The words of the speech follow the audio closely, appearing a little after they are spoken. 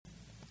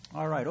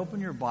All right, open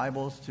your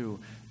Bibles to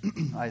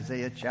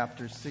Isaiah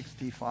chapter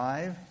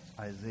 65.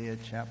 Isaiah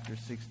chapter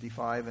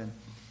 65. And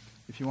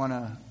if you want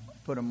to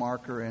put a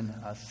marker in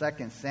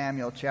 2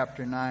 Samuel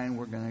chapter 9,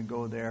 we're going to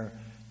go there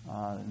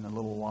in a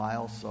little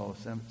while. So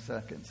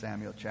 2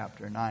 Samuel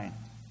chapter 9.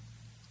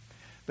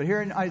 But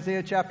here in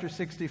Isaiah chapter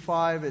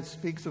 65, it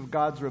speaks of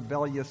God's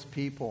rebellious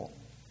people.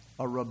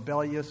 A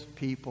rebellious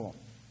people.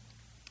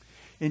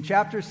 In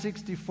chapter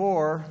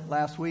 64,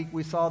 last week,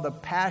 we saw the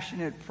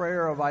passionate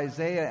prayer of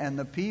Isaiah and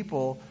the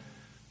people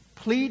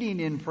pleading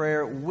in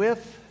prayer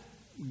with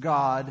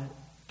God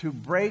to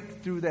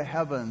break through the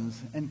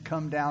heavens and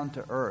come down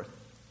to earth.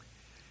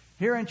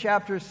 Here in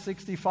chapters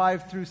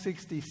 65 through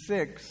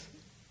 66,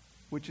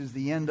 which is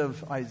the end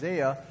of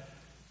Isaiah,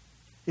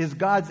 is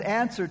God's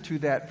answer to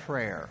that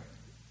prayer.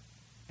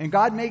 And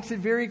God makes it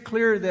very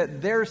clear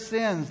that their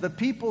sins, the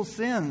people's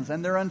sins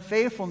and their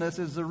unfaithfulness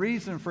is the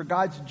reason for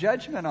God's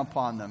judgment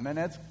upon them. And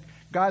that's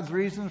God's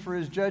reason for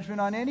His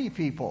judgment on any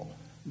people.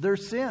 Their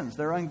sins,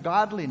 their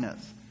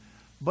ungodliness.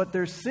 But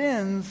their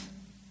sins,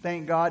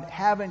 thank God,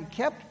 haven't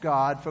kept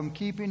God from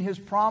keeping His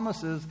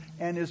promises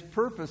and His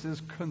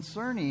purposes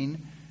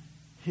concerning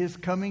His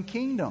coming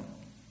kingdom.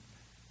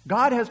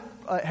 God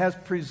has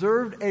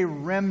preserved a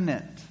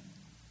remnant.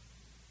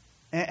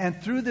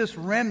 And through this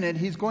remnant,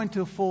 He's going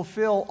to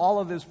fulfill all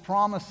of His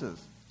promises,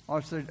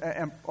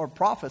 or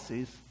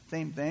prophecies,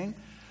 same thing.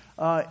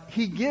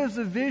 He gives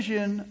a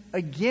vision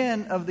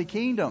again of the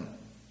kingdom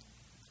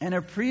and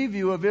a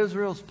preview of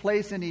Israel's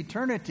place in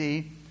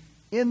eternity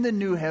in the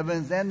new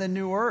heavens and the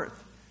new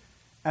earth.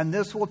 And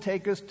this will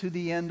take us to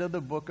the end of the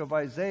book of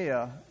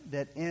Isaiah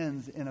that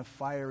ends in a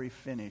fiery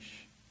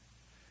finish.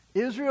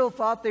 Israel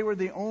thought they were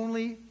the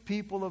only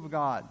people of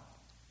God.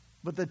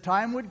 But the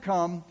time would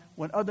come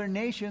when other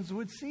nations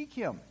would seek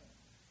Him.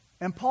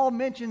 And Paul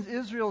mentions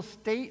Israel's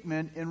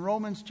statement in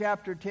Romans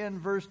chapter 10,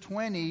 verse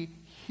 20,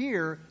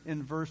 here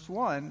in verse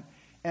 1,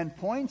 and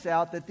points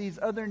out that these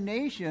other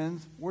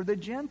nations were the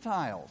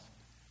Gentiles.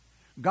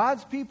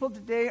 God's people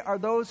today are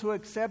those who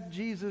accept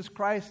Jesus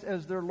Christ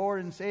as their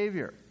Lord and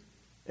Savior.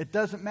 It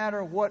doesn't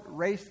matter what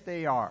race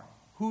they are,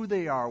 who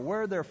they are,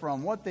 where they're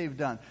from, what they've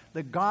done.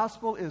 The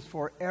gospel is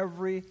for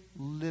every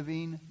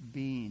living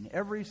being,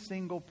 every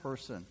single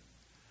person.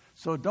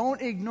 So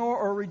don't ignore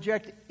or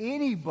reject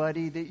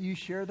anybody that you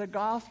share the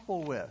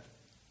gospel with.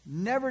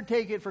 Never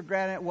take it for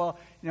granted. Well,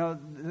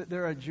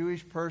 they're a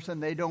Jewish person.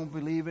 They don't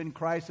believe in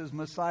Christ as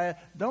Messiah.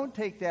 Don't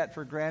take that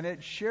for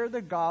granted. Share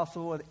the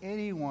gospel with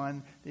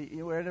anyone,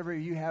 wherever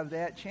you have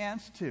that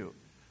chance to.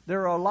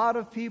 There are a lot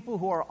of people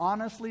who are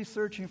honestly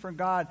searching for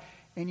God.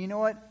 And you know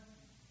what?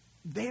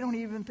 They don't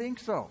even think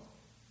so.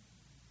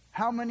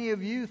 How many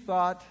of you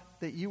thought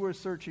that you were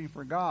searching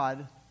for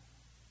God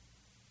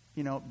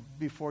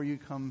before you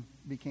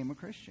became a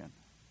Christian?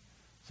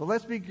 So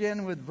let's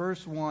begin with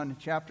verse 1,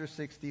 chapter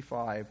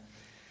 65.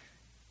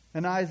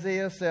 And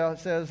Isaiah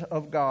says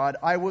of God,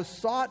 I was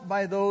sought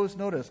by those,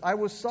 notice, I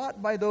was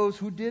sought by those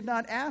who did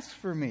not ask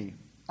for me.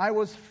 I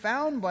was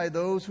found by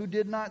those who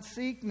did not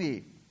seek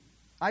me.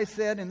 I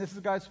said, and this is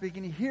God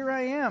speaking, here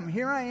I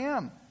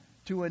am,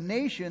 to a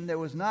nation that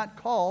was not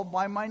called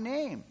by my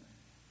name.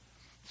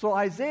 So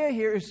Isaiah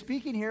here is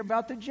speaking here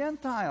about the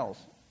Gentiles,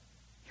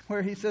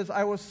 where he says,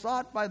 I was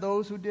sought by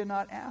those who did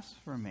not ask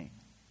for me.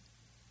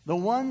 The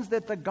ones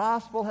that the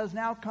gospel has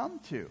now come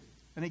to.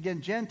 And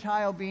again,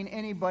 Gentile being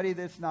anybody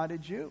that's not a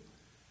Jew.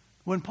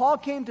 When Paul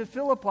came to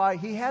Philippi,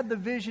 he had the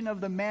vision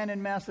of the man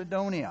in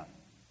Macedonia.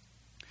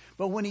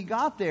 But when he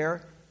got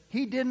there,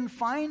 he didn't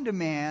find a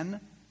man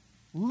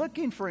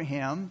looking for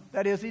him.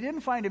 That is, he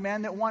didn't find a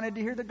man that wanted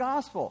to hear the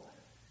gospel.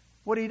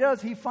 What he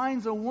does, he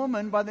finds a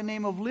woman by the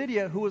name of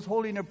Lydia who was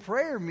holding a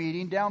prayer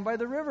meeting down by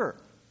the river.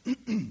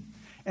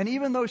 And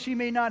even though she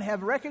may not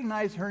have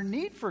recognized her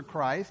need for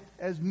Christ,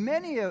 as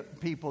many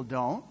people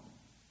don't,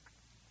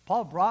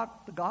 Paul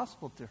brought the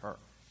gospel to her.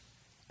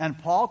 And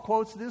Paul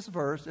quotes this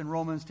verse in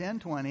Romans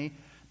 10:20,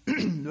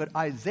 but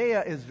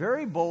Isaiah is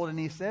very bold, and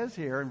he says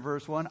here in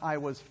verse 1, I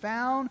was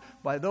found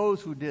by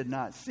those who did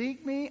not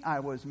seek me.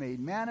 I was made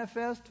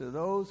manifest to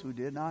those who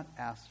did not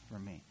ask for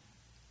me.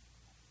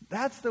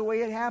 That's the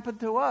way it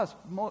happened to us,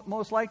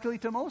 most likely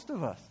to most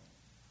of us.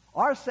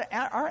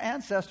 Our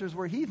ancestors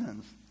were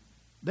heathens.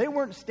 They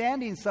weren't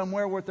standing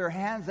somewhere with their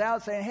hands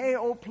out saying, hey,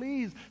 oh,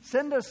 please,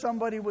 send us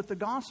somebody with the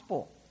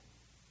gospel.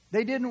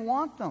 They didn't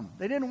want them.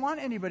 They didn't want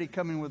anybody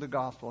coming with the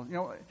gospel.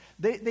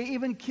 They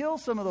even killed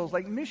some of those,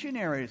 like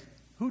missionaries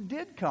who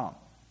did come.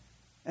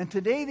 And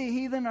today the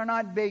heathen are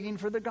not begging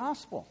for the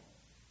gospel.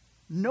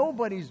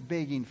 Nobody's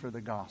begging for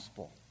the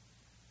gospel.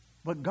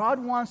 But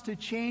God wants to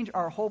change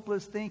our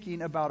hopeless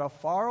thinking about a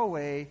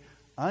faraway,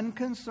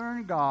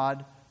 unconcerned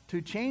God,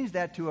 to change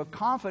that to a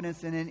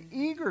confidence in an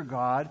eager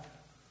God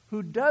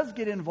who does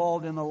get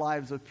involved in the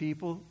lives of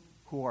people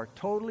who are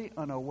totally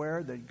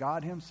unaware that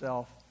God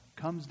Himself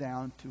comes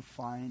down to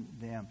find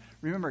them.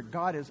 Remember,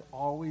 God is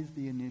always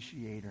the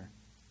initiator.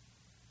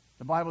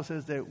 The Bible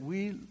says that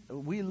we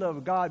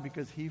love God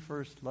because He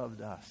first loved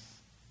us.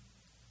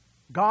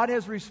 God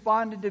has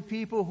responded to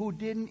people who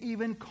didn't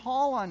even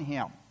call on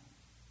Him.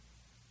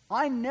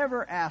 I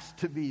never asked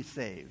to be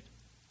saved.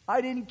 I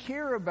didn't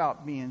care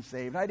about being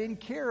saved. I didn't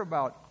care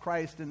about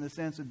Christ in the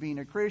sense of being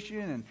a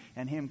Christian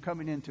and Him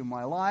coming into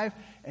my life.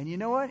 And you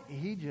know what?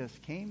 He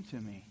just came to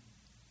me.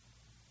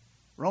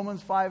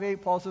 Romans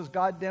 5:8, Paul says,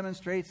 God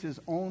demonstrates His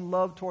own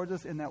love towards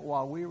us in that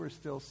while we were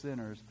still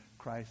sinners,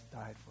 Christ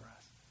died for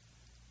us.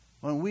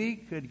 When we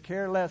could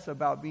care less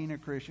about being a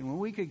Christian, when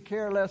we could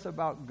care less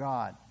about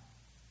God,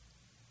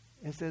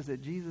 it says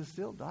that Jesus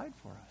still died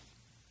for us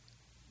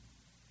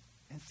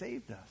and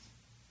saved us.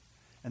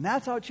 And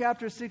that's how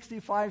chapter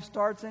 65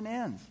 starts and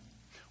ends.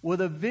 With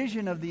a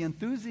vision of the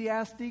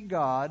enthusiastic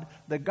God,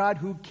 the God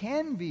who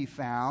can be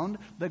found,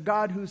 the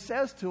God who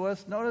says to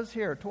us, notice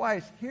here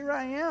twice, here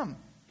I am,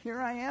 here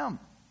I am.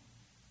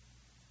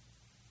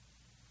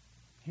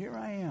 Here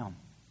I am.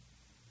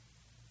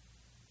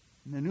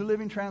 In the New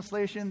Living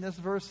Translation, this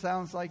verse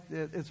sounds like,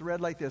 it's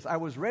read like this. I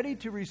was ready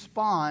to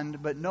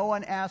respond, but no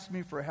one asked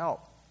me for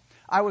help.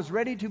 I was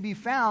ready to be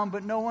found,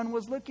 but no one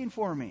was looking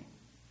for me.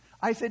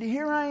 I said,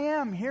 here I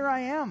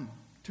am,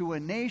 to a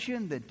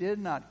nation that did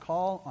not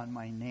call on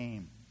my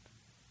name.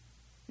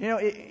 You know,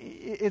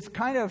 it's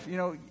kind of,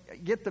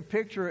 get the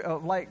picture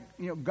of like,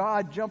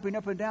 God jumping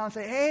up and down and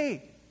say,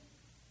 hey,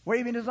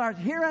 waving His arms,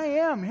 here I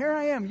am,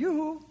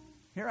 yoo-hoo,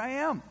 here I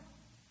am,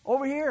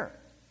 over here.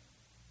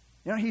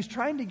 He's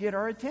trying to get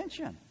our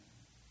attention.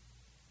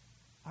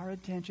 Our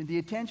attention, the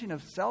attention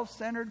of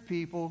self-centered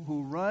people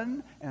who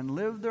run and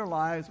live their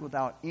lives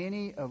without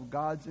any of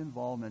God's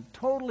involvement,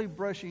 totally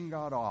brushing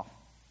God off,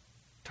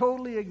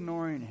 totally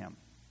ignoring Him.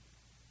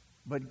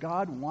 But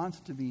God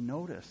wants to be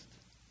noticed.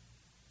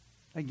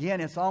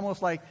 Again, it's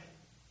almost like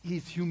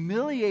He's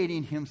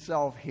humiliating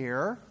Himself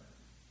here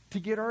to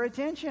get our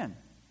attention.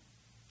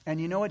 And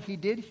you know what? He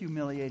did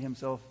humiliate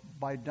Himself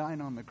by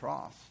dying on the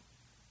cross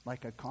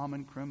like a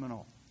common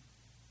criminal.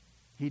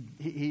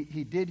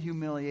 He did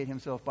humiliate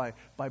Himself by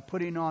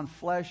putting on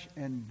flesh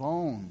and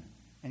bone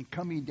and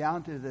coming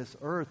down to this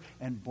earth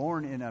and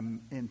born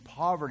in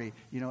poverty,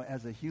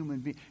 as a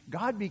human being.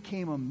 God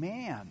became a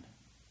man.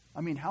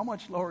 I mean, how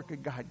much lower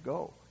could God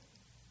go?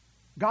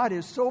 God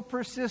is so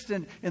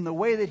persistent in the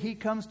way that He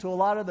comes to a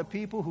lot of the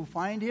people who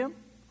find Him,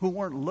 who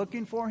weren't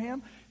looking for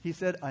Him. He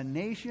said, a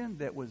nation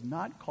that was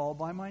not called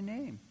by my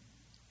name.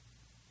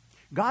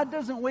 God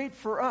doesn't wait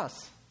for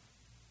us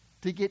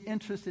to get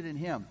interested in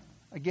Him.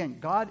 Again,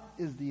 God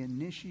is the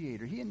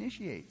initiator. He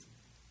initiates.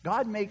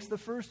 God makes the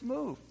first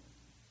move.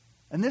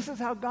 And this is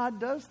how God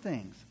does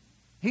things.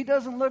 He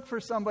doesn't look for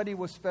somebody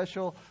with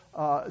special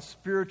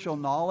spiritual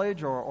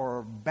knowledge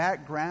or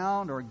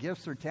background or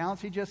gifts or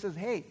talents. He just says,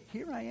 hey,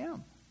 here I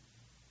am.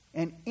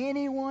 And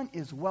anyone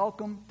is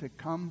welcome to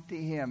come to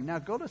Him. Now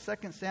go to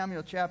 2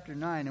 Samuel chapter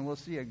 9 and we'll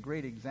see a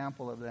great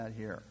example of that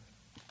here.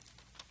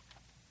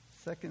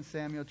 2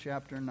 Samuel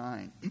chapter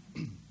 9.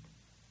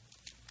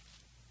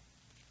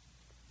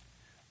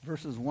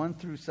 Verses 1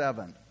 through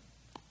 7.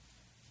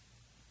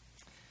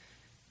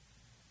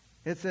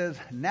 It says,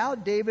 now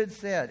David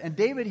said, and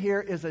David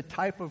here is a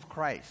type of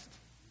Christ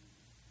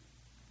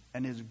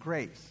and His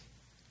grace.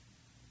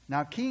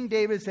 Now King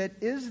David said,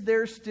 is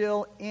there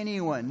still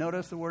anyone?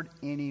 Notice the word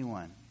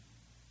anyone.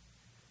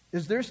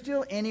 Is there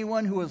still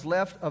anyone who is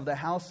left of the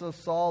house of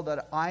Saul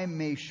that I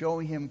may show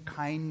him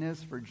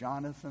kindness for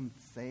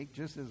Jonathan's sake?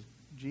 Just as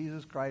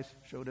Jesus Christ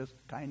showed us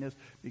kindness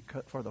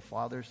for the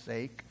Father's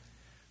sake.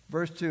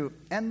 Verse 2,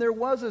 and there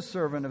was a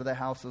servant of the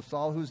house of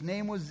Saul whose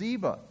name was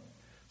Ziba.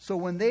 So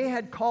when they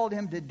had called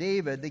him to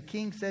David, the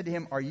king said to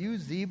him, are you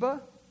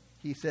Ziba?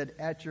 He said,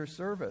 at your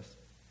service.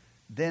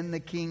 Then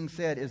the king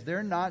said, is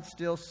there not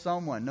still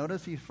someone?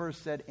 Notice he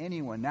first said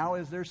anyone. Now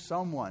is there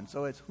someone?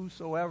 So it's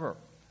whosoever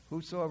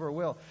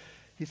will.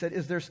 He said,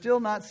 is there still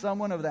not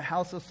someone of the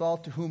house of Saul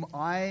to whom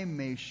I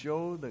may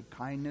show the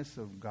kindness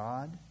of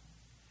God?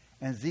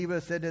 And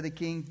Ziba said to the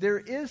king, there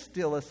is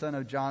still a son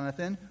of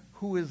Jonathan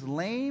who is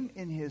lame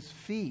in his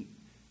feet.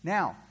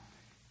 Now,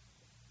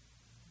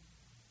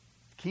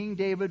 King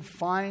David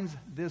finds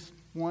this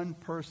one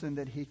person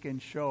that he can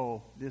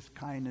show this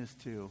kindness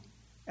to.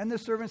 And the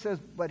servant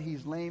says, but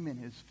he's lame in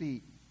his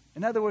feet.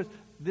 In other words,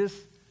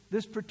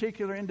 this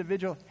particular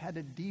individual had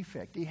a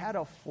defect. He had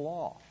a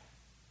flaw.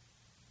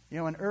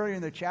 And earlier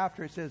in the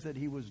chapter it says that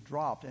he was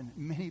dropped. And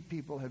many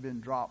people have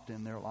been dropped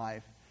in their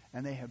life.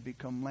 And they have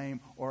become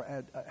lame or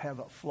have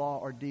a flaw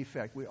or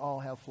defect. We all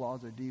have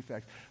flaws or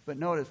defects. But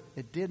notice,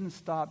 it didn't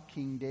stop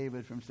King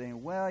David from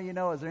saying, well,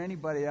 is there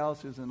anybody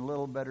else who's in a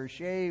little better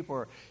shape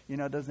or,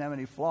 doesn't have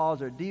any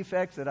flaws or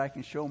defects that I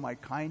can show my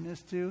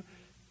kindness to?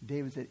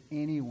 David said,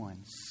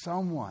 anyone,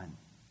 someone.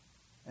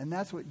 And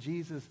that's what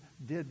Jesus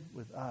did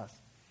with us.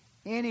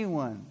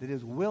 Anyone that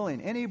is willing,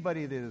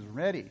 anybody that is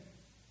ready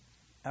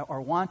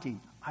or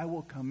wanting, I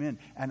will come in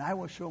and I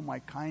will show my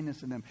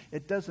kindness in them.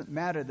 It doesn't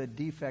matter the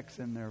defects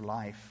in their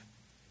life.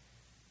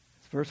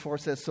 Verse 4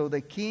 says, so the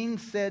king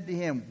said to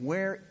him,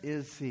 where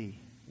is he?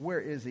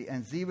 Where is he?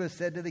 And Ziba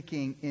said to the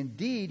king,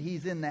 indeed,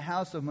 he's in the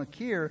house of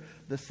Machir,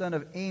 the son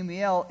of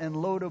Amiel, in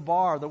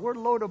Lodabar. The word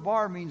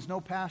Lodabar means no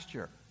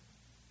pasture.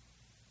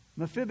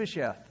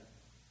 Mephibosheth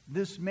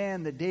This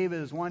man that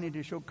David is wanting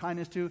to show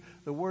kindness to,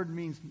 the word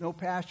means no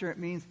pasture. It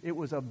means it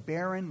was a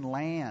barren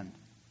land.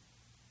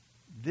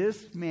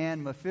 This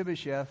man,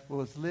 Mephibosheth,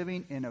 was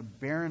living in a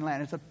barren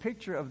land. It's a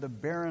picture of the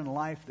barren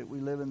life that we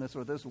live in this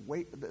earth,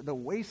 the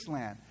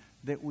wasteland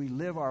that we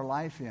live our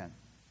life in.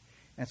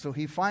 And so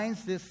he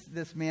finds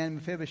this man,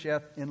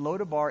 Mephibosheth, in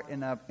Lodabar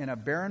in a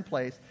barren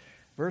place.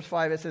 Verse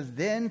 5, it says,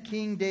 Then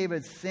King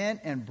David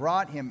sent and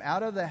brought him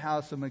out of the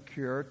house of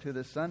Machir to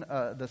the son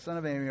of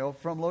Ammiel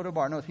from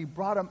Lodabar. Notice, he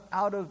brought him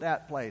out of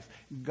that place.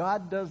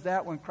 God does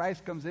that when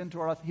Christ comes into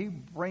our life. He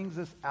brings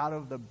us out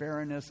of the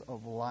barrenness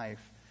of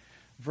life.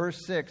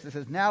 Verse 6, it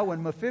says, Now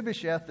when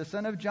Mephibosheth, the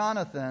son of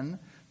Jonathan,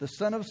 the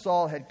son of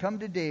Saul, had come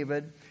to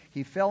David,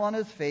 he fell on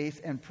his face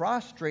and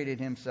prostrated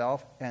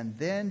himself. And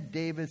then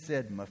David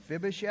said,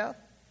 Mephibosheth?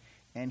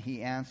 And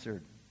he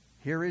answered,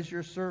 Here is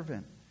your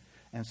servant.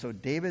 And so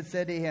David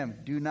said to him,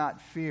 Do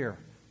not fear,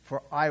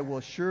 for I will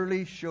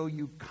surely show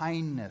you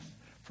kindness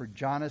for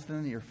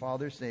Jonathan, your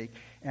father's sake,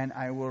 and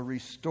I will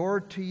restore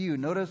to you.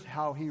 Notice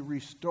how he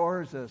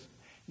restores us.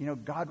 You know,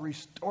 God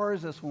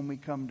restores us when we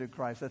come to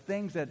Christ. The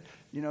things that,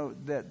 you know,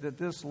 that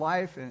this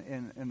life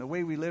and the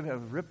way we live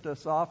have ripped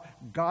us off,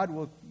 God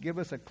will give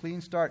us a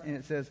clean start. And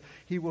it says,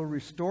 He will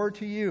restore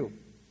to you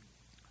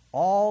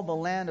all the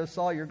land of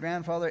Saul, your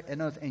grandfather,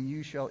 and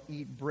you shall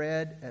eat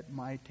bread at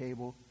my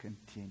table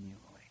continually.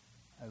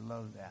 I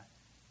love that.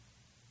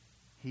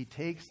 He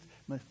takes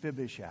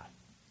Mephibosheth,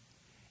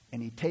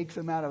 and he takes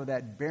him out of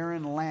that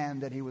barren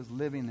land that he was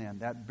living in,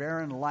 that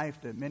barren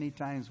life that many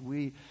times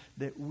we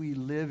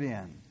live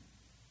in.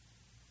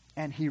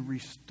 And he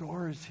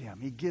restores him.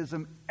 He gives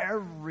him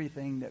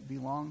everything that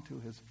belonged to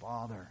his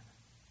father.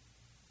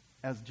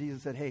 As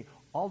Jesus said, hey,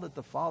 all that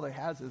the Father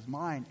has is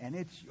mine, and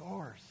it's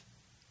yours.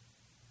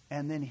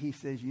 And then he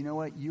says, you know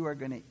what? You are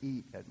going to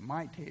eat at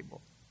my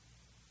table.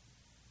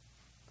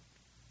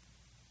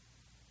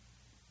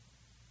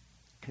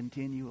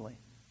 Continually.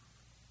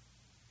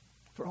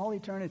 For all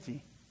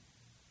eternity.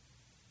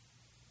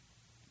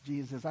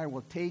 Jesus says, I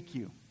will take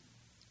you.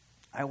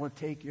 I will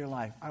take your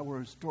life. I will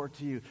restore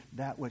to you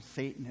that which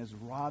Satan has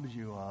robbed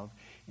you of.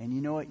 And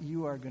you know what?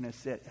 You are going to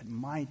sit at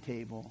my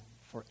table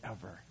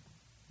forever.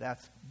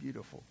 That's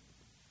beautiful.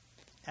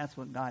 That's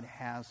what God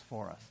has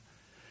for us.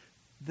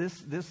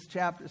 This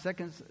chapter,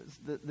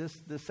 the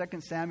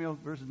 2 Samuel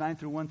verses 9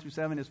 through 1 through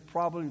 7 is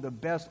probably the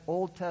best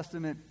Old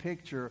Testament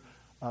picture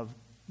of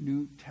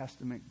New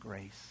Testament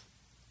grace.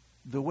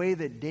 The way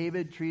that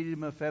David treated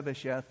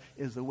Mephibosheth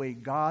is the way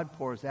God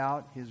pours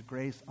out his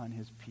grace on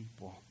his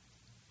people.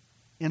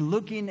 In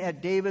looking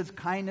at David's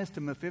kindness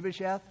to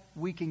Mephibosheth,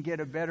 we can get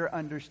a better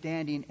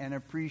understanding and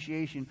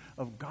appreciation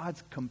of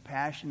God's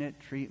compassionate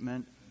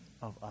treatment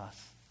of us.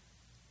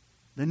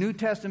 The New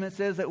Testament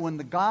says that when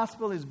the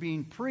gospel is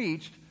being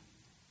preached,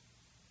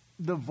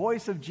 the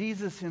voice of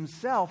Jesus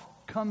himself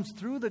comes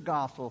through the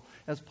gospel,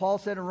 as Paul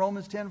said in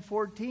Romans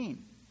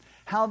 10:14.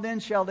 How then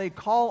shall they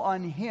call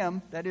on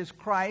him, that is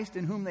Christ,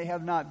 in whom they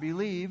have not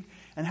believed?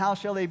 And how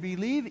shall they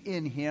believe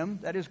in him,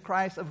 that is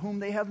Christ, of whom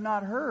they have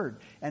not heard?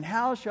 And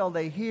how shall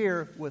they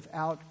hear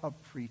without a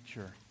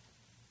preacher?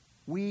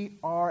 We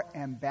are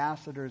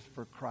ambassadors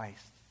for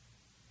Christ.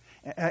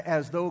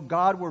 As though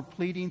God were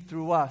pleading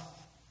through us.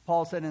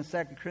 Paul said in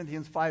 2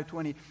 Corinthians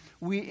 5:20,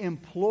 we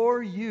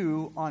implore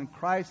you on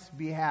Christ's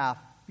behalf,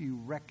 be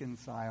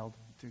reconciled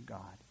to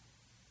God.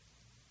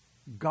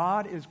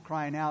 God is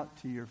crying out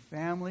to your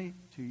family,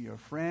 to your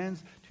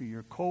friends, to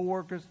your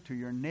co-workers, to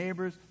your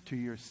neighbors, to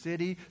your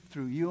city,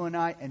 through you and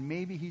I, and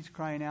maybe he's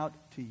crying out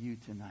to you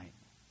tonight.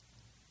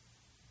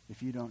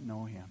 If you don't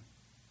know him.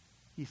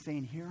 He's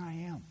saying, here I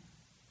am.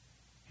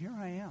 Here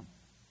I am.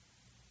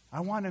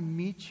 I want to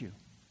meet you.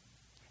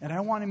 And I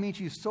want to meet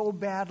you so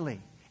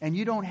badly. And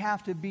you don't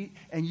have to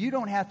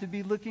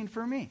be looking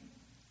for me.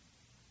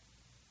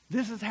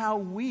 This is how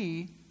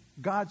we,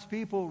 God's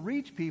people,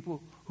 reach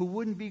people who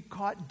wouldn't be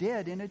caught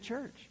dead in a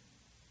church.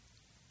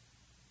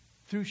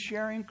 Through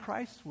sharing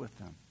Christ with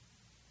them.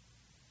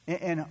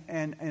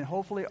 And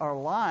hopefully our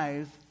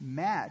lives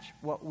match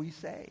what we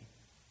say.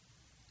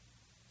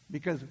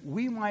 Because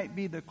we might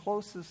be the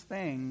closest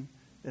thing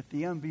that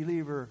the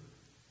unbeliever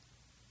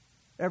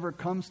ever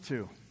comes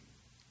to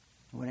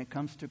when it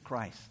comes to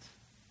Christ.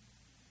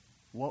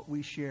 What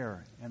we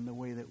share and the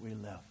way that we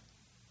live.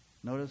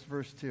 Notice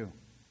verse 2.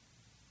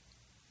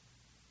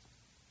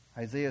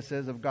 Isaiah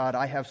says of God,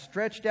 I have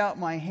stretched out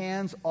my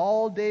hands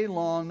all day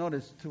long.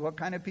 Notice, to what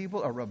kind of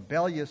people? A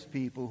rebellious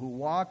people who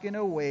walk in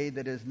a way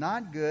that is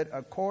not good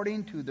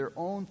according to their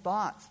own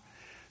thoughts.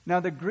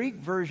 Now the Greek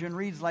version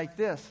reads like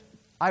this.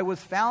 I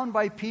was found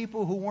by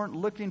people who weren't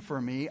looking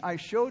for me. I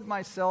showed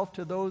myself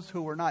to those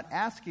who were not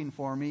asking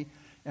for me.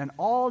 And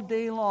all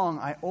day long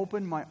I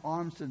opened my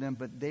arms to them,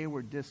 but they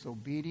were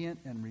disobedient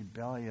and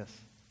rebellious.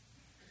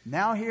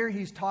 Now here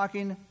he's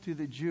talking to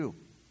the Jew,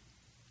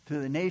 to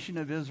the nation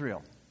of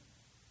Israel.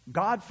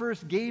 God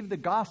first gave the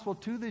gospel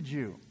to the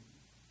Jew.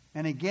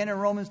 And again in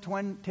Romans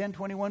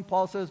 10:21,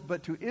 Paul says,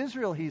 but to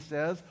Israel, he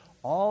says,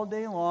 all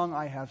day long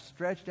I have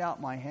stretched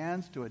out my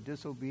hands to a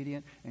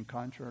disobedient and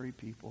contrary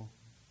people.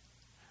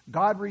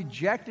 God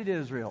rejected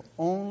Israel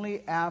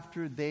only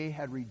after they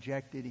had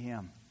rejected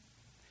him.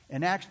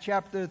 In Acts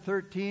chapter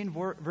 13,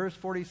 verse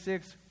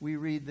 46, we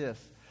read this.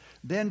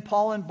 Then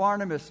Paul and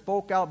Barnabas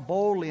spoke out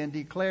boldly and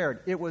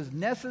declared, "It was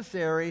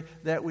necessary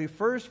that we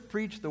first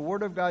preach the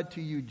word of God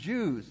to you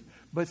Jews.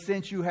 But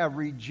since you have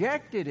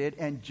rejected it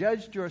and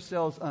judged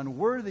yourselves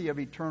unworthy of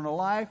eternal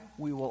life,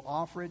 we will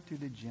offer it to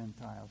the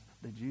Gentiles."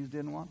 The Jews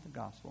didn't want the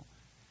gospel.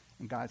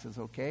 And God says,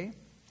 okay,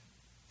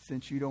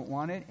 since you don't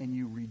want it and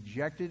you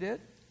rejected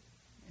it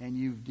and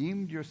you've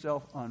deemed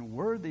yourself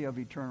unworthy of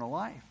eternal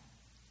life.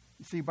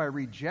 You see, by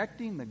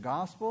rejecting the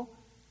gospel,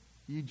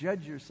 you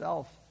judge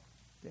yourself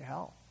to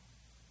hell.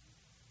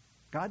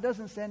 God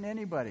doesn't send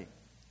anybody.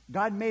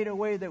 God made a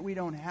way that we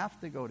don't have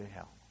to go to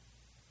hell.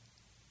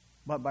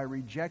 But by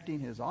rejecting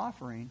his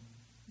offering,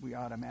 we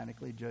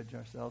automatically judge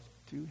ourselves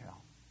to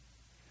hell.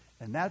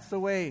 And that's the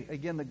way,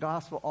 again, the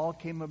gospel all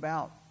came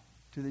about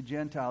to the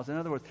Gentiles. In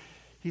other words,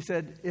 he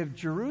said, if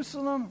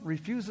Jerusalem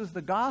refuses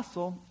the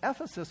gospel,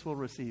 Ephesus will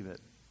receive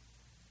it.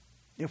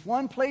 If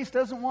one place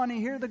doesn't want to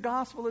hear the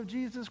gospel of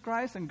Jesus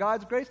Christ and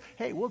God's grace,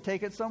 hey, we'll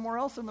take it somewhere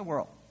else in the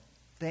world.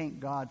 Thank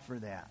God for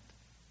that.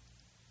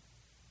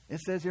 It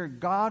says here,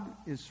 God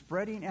is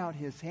spreading out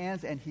his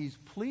hands and he's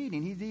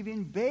pleading. He's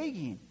even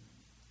begging.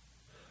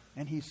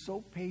 And he's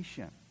so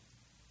patient.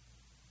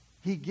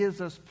 He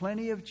gives us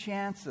plenty of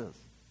chances.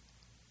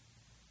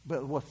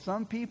 But with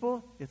some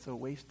people, it's a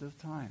waste of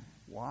time.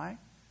 Why?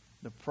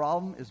 The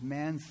problem is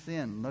man's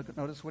sin.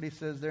 Notice what he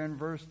says there in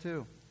verse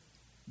 2.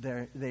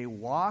 They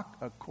walk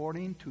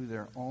according to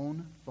their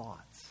own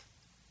thoughts.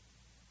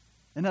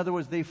 In other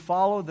words, they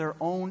follow their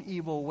own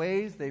evil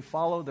ways. They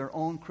follow their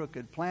own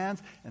crooked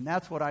plans. And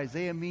that's what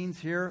Isaiah means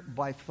here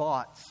by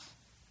thoughts.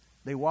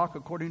 They walk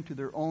according to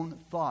their own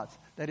thoughts.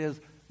 That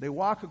is, they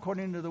walk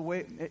according to the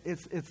way,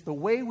 it's the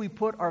way we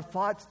put our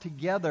thoughts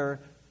together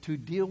to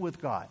deal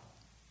with God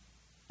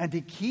and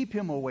to keep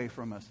him away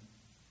from us.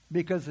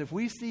 Because if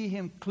we see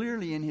him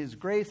clearly in his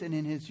grace and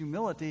in his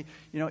humility,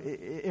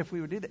 if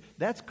we would do that,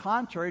 that's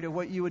contrary to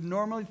what you would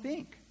normally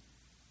think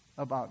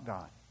about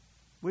God.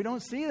 We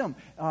don't see him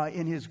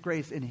in his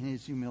grace and in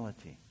his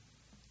humility.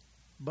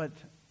 But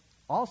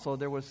also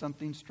there was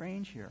something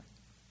strange here.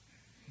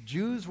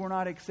 Jews were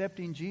not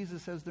accepting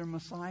Jesus as their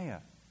Messiah.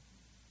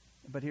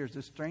 But here's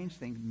the strange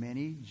thing.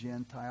 Many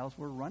Gentiles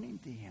were running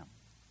to him.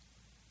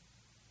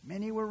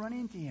 Many were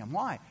running to him.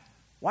 Why?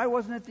 Why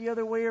wasn't it the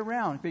other way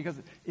around? Because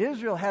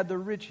Israel had the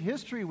rich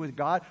history with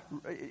God.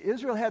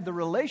 Israel had the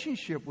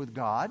relationship with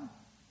God.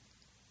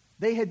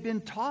 They had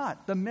been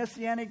taught the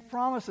messianic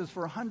promises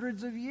for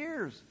hundreds of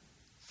years,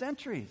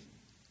 centuries.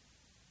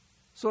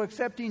 So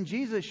accepting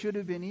Jesus should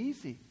have been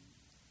easy.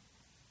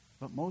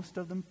 But most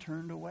of them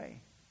turned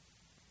away.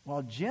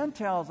 While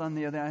Gentiles, on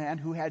the other hand,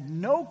 who had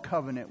no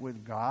covenant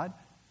with God,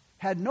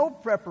 had no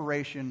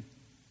preparation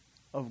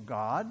of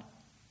God,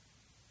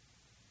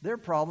 their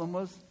problem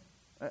was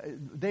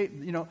they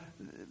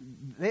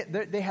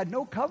had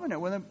no covenant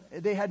with him.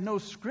 They had no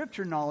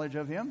scripture knowledge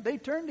of him. They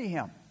turned to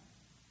him.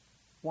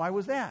 Why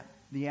was that?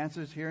 The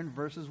answer is here in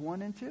verses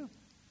 1 and 2.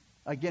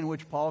 Again,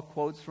 which Paul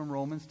quotes from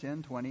Romans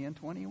 10, 20 and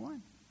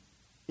 21.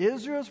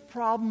 Israel's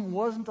problem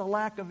wasn't a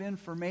lack of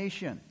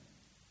information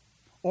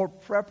or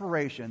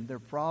preparation. Their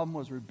problem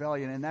was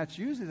rebellion. And that's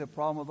usually the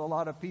problem with a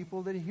lot of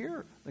people that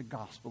hear the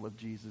gospel of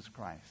Jesus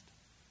Christ.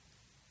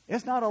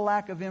 It's not a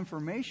lack of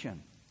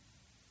information.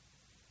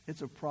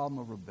 It's a problem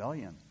of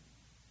rebellion.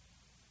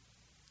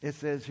 It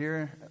says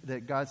here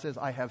that God says,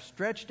 I have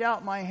stretched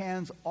out my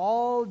hands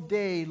all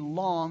day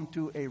long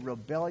to a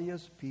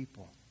rebellious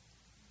people.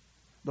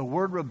 The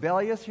word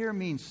rebellious here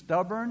means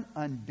stubborn,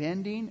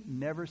 unbending,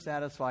 never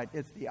satisfied.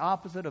 It's the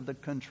opposite of the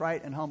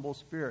contrite and humble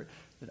spirit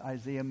that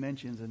Isaiah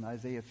mentions in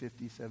Isaiah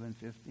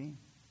 57:15.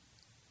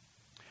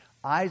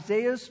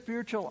 Isaiah's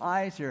spiritual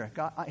eyes here,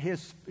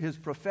 his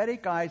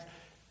prophetic eyes,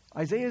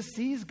 Isaiah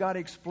sees God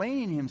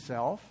explaining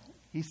himself.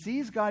 He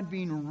sees God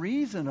being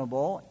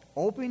reasonable,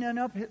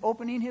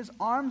 opening his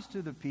arms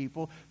to the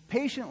people,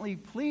 patiently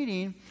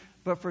pleading.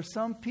 But for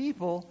some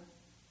people,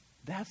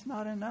 that's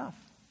not enough.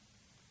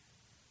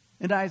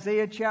 In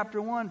Isaiah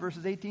chapter 1,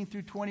 verses 18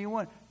 through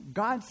 21,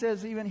 God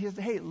says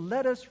hey,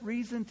 let us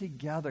reason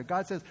together.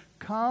 God says,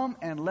 come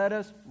and let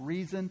us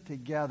reason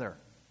together.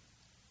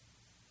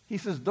 He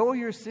says, though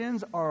your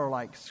sins are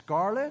like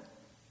scarlet,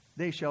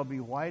 they shall be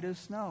white as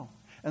snow.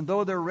 And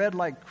though they're red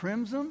like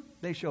crimson,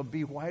 they shall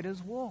be white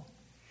as wool.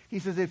 He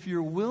says, if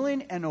you're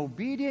willing and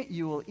obedient,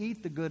 you will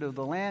eat the good of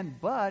the land.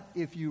 But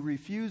if you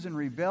refuse and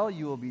rebel,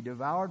 you will be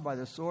devoured by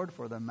the sword,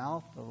 for the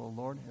mouth of the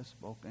Lord has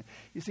spoken.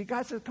 You see,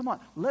 God says, come on,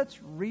 let's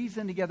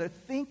reason together.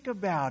 Think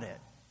about it.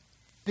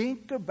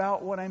 Think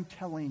about what I'm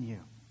telling you.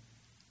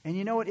 And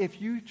you know what? If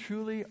you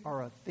truly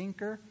are a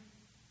thinker,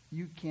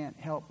 you can't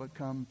help but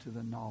come to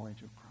the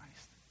knowledge of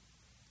Christ.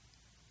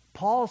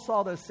 Paul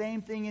saw the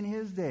same thing in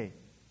his day.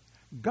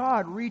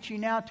 God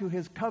reaching out to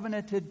his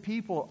covenanted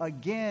people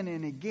again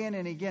and again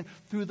and again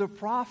through the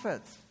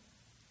prophets.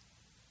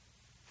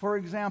 For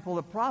example,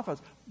 the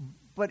prophets.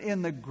 But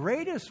in the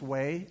greatest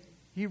way,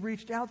 he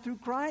reached out through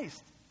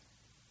Christ.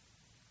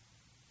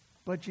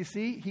 But you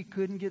see, he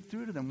couldn't get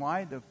through to them.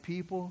 Why? The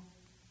people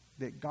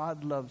that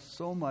God loved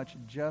so much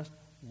just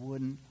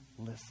wouldn't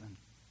listen.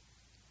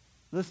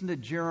 Listen to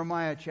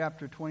Jeremiah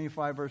chapter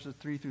 25, verses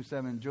 3 through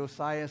 7.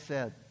 Josiah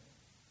said,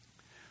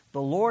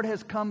 "The Lord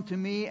has come to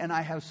me, and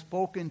I have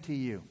spoken to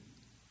you."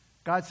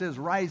 God says,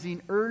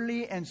 rising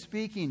early and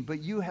speaking,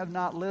 but you have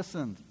not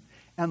listened.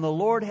 And the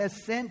Lord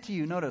has sent to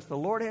you, notice, the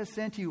Lord has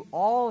sent to you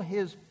all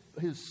his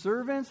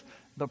servants,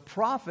 the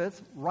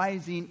prophets,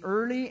 rising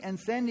early and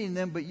sending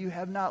them, but you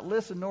have not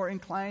listened nor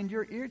inclined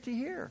your ear to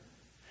hear.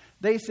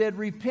 They said,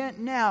 "Repent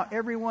now,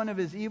 every one of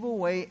his evil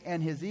way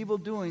and his evil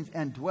doings,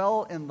 and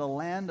dwell in the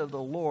land of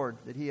the Lord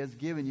that he has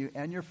given you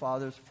and your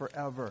fathers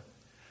forever.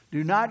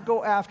 Do not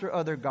go after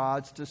other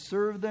gods to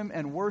serve them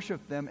and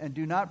worship them, and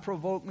do not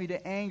provoke me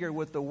to anger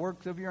with the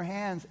works of your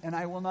hands, and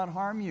I will not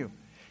harm you.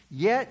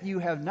 Yet you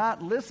have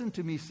not listened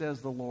to me,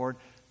 says the Lord,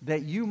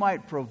 that you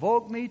might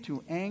provoke me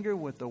to anger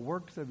with the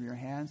works of your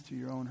hands to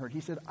your own hurt."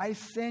 He said, I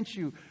sent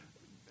you,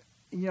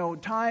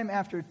 time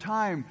after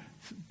time,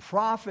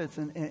 prophets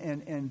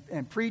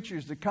and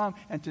preachers to come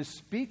and to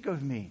speak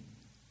of me.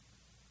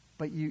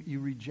 But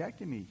you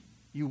rejected me.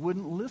 You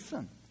wouldn't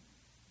listen.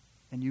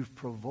 And you've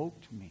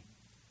provoked me.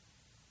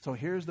 So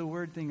here's the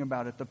weird thing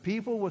about it. The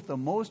people with the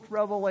most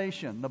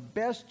revelation, the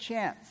best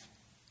chance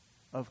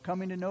of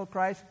coming to know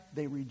Christ,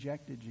 they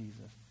rejected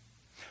Jesus.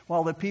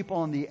 While the people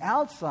on the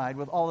outside,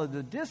 with all of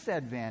the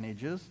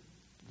disadvantages,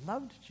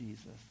 loved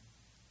Jesus.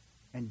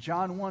 And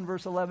John 1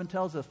 verse 11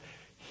 tells us,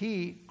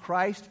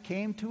 Christ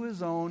came to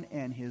his own,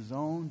 and his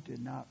own did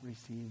not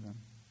receive him.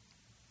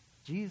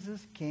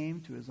 Jesus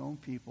came to his own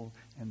people,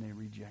 and they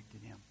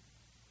rejected him.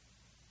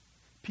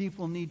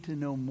 People need to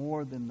know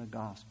more than the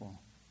gospel.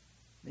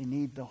 They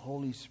need the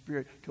Holy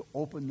Spirit to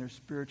open their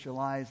spiritual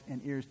eyes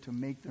and ears to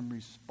make them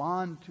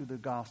respond to the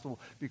gospel,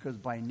 because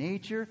by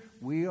nature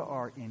we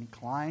are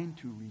inclined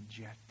to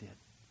reject it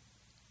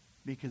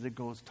because it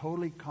goes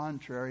totally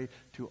contrary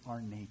to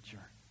our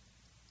nature.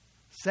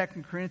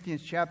 2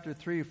 Corinthians chapter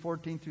 3,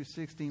 14 through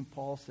 16,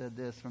 Paul said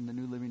this from the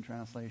New Living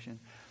Translation.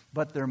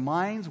 "But their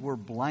minds were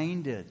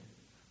blinded.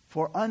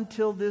 For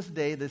until this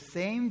day the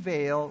same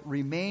veil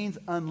remains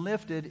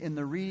unlifted in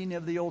the reading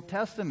of the Old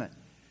Testament,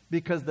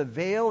 because the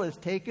veil is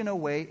taken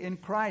away in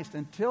Christ.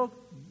 Until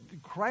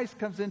Christ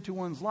comes into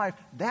one's life,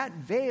 that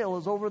veil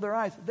is over their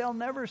eyes. They'll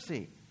never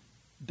see."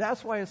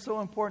 That's why it's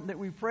so important that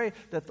we pray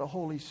that the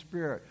Holy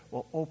Spirit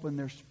will open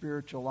their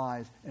spiritual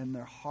eyes and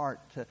their heart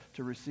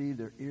to receive,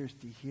 their ears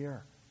to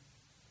hear.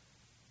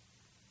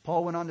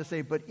 Paul went on to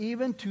say, but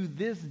even to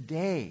this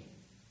day,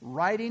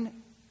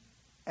 writing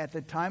at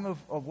the time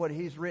of what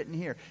he's written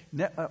here,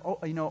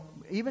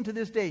 even to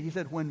this day, he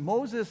said, when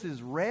Moses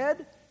is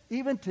read,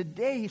 even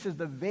today, he says,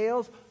 the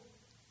veil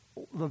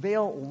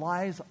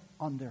lies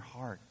on their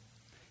heart.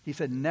 He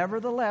said,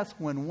 nevertheless,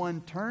 when one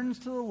turns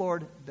to the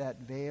Lord, that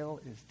veil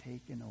is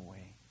taken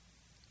away.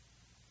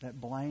 That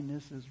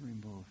blindness is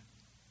removed.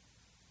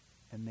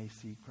 And they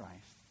see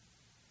Christ.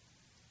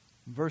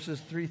 Verses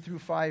 3 through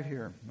 5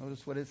 here.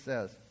 Notice what it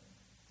says.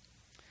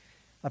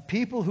 "A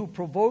people who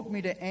provoke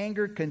me to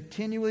anger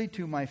continually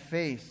to my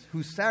face,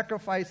 who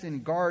sacrifice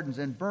in gardens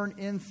and burn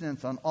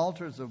incense on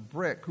altars of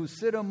brick, who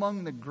sit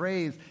among the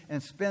graves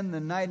and spend the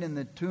night in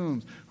the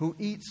tombs, who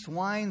eat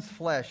swine's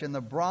flesh and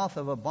the broth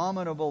of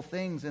abominable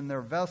things in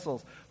their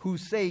vessels, who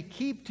say,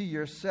 'Keep to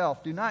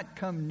yourself, do not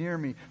come near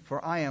me,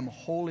 for I am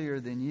holier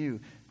than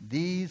you.'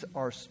 These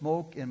are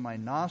smoke in my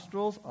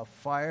nostrils, a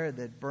fire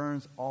that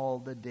burns all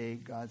the day,"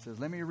 God says.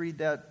 Let me read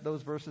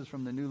those verses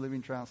from the New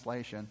Living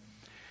Translation.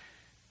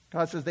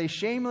 God says, "They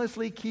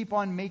shamelessly keep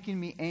on making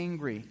me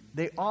angry.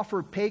 They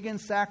offer pagan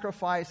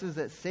sacrifices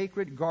at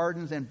sacred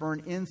gardens and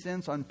burn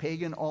incense on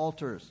pagan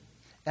altars.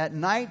 At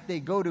night they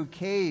go to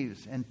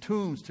caves and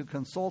tombs to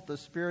consult the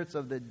spirits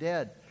of the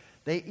dead.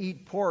 They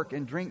eat pork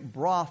and drink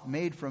broth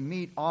made from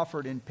meat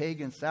offered in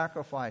pagan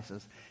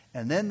sacrifices.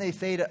 And then they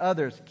say to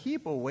others,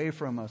 'Keep away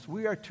from us.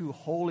 We are too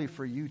holy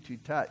for you to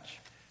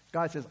touch.'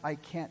 God says, I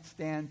can't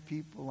stand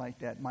people like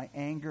that. My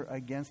anger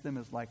against them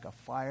is like a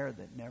fire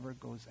that never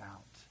goes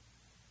out."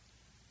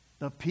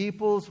 The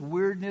people's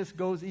weirdness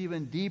goes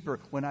even deeper.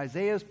 When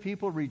Isaiah's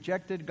people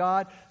rejected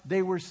God,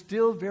 they were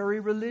still very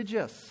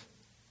religious.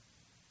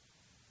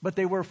 But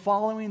they were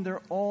following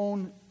their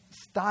own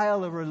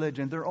style of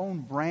religion, their own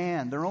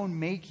brand, their own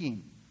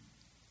making.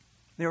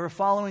 They were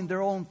following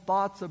their own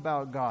thoughts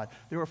about God.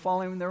 They were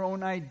following their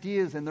own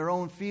ideas and their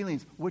own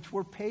feelings, which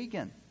were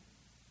pagan.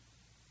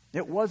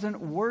 It wasn't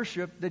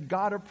worship that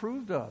God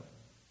approved of.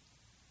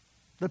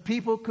 The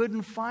people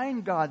couldn't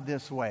find God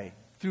this way,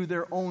 through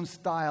their own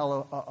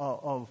style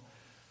of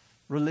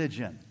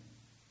religion.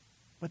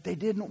 But they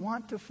didn't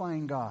want to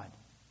find God.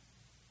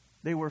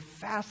 They were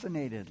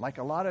fascinated, like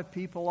a lot of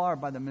people are,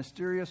 by the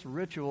mysterious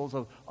rituals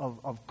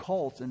of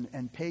cults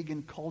and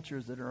pagan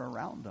cultures that are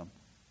around them.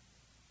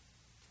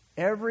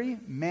 Every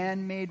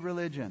man-made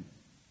religion,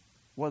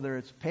 whether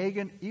it's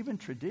pagan, even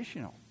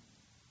traditional,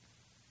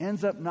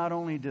 ends up not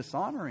only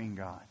dishonoring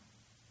God,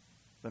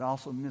 but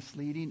also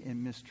misleading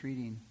and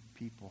mistreating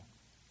people.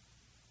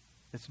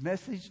 Its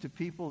message to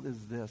people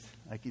is this,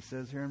 like he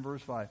says here in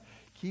verse 5.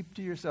 Keep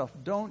to yourself.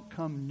 Don't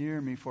come near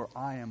me, for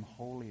I am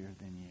holier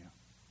than you.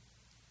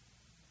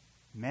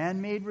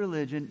 Man-made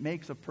religion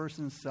makes a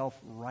person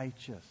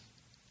self-righteous.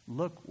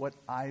 Look what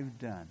I've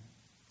done.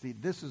 See,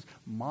 this is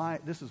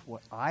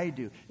what I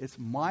do. It's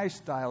my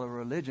style of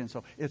religion,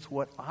 so it's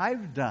what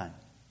I've done.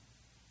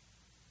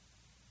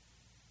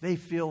 They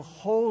feel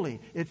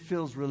holy. It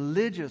feels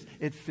religious.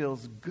 It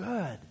feels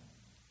good.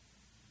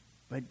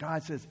 But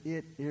God says,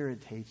 it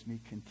irritates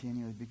me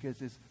continually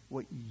because it's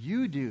what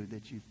you do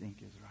that you think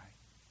is right.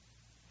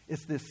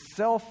 It's this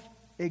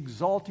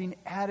self-exalting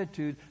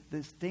attitude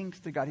that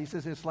stinks to God. He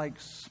says, it's like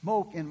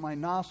smoke in my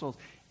nostrils.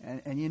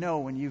 And you know,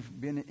 when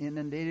you've been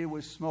inundated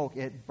with smoke,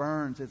 it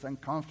burns, it's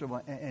uncomfortable,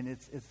 and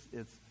it's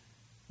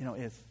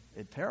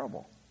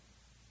terrible.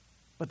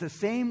 But the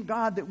same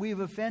God that we've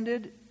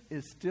offended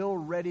is still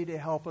ready to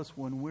help us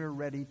when we're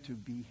ready to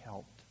be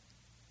helped.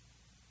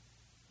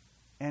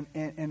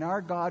 And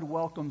our God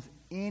welcomes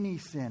any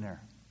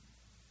sinner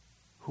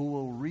who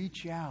will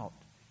reach out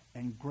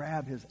and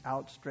grab his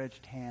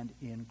outstretched hand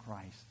in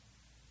Christ.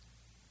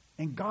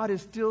 And God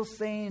is still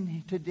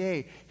saying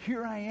today,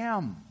 here I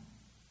am.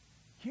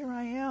 Here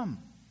I am.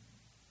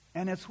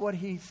 And it's what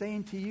he's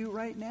saying to you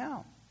right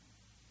now.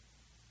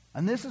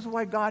 And this is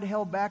why God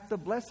held back the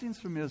blessings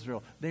from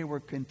Israel. They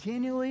were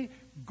continually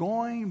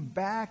going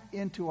back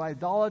into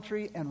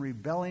idolatry and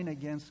rebelling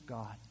against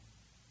God.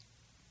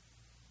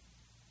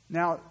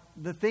 Now,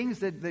 the things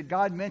that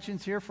God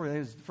mentions here for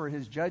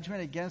his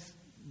judgment against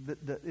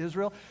the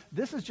Israel,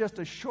 this is just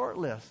a short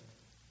list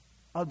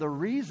of the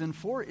reason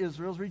for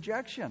Israel's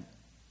rejection.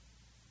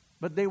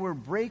 But they were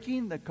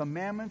breaking the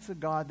commandments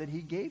of God that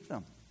he gave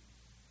them.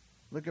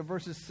 Look at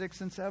verses 6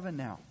 and 7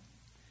 now.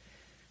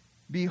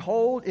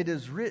 Behold, it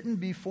is written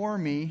before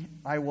me,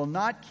 I will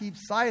not keep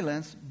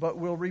silence, but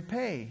will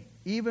repay,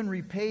 even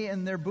repay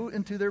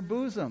into their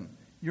bosom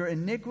your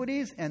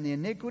iniquities and the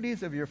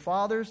iniquities of your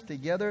fathers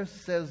together,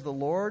 says the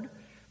Lord,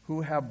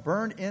 who have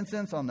burned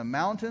incense on the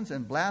mountains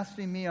and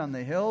blasphemed me on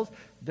the hills.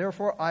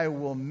 Therefore I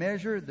will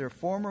measure their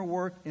former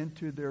work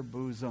into their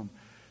bosom.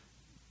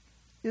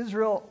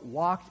 Israel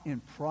walked in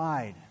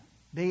pride.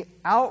 They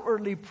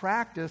outwardly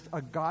practiced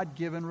a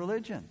God-given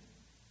religion,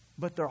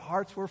 but their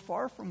hearts were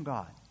far from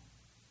God.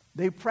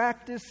 They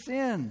practiced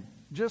sin,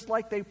 just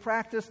like they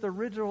practiced the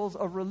rituals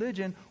of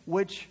religion,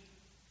 which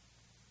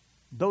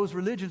those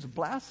religions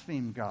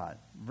blaspheme God.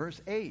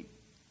 Verse 8.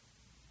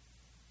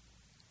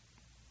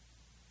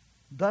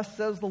 Thus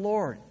says the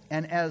Lord,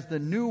 and as the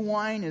new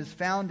wine is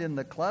found in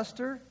the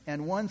cluster,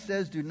 and one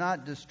says, do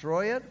not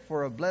destroy it,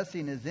 for a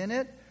blessing is in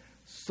it,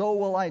 so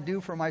will I do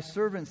for my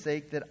servant's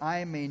sake, that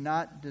I may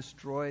not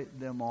destroy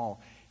them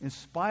all. In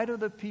spite of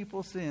the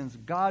people's sins,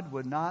 God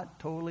would not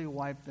totally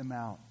wipe them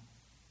out.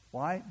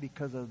 Why?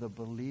 Because of the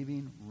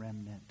believing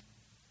remnant.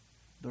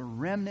 The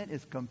remnant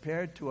is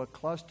compared to a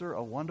cluster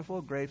of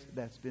wonderful grapes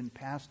that's been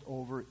passed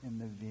over in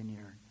the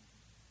vineyard.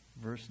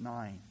 Verse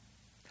 9.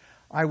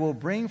 I will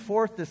bring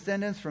forth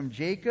descendants from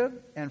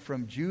Jacob and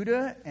from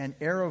Judah, an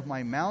heir of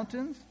my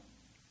mountains,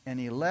 and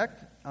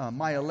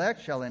my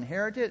elect shall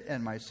inherit it,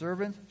 and my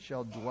servants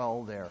shall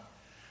dwell there.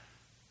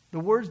 The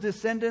words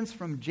descendants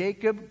from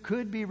Jacob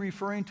could be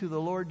referring to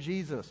the Lord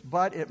Jesus,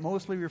 but it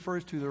mostly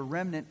refers to the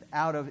remnant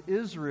out of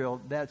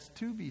Israel that's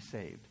to be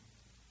saved.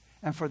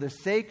 And for the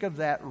sake of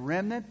that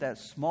remnant, that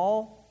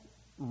small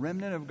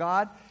remnant of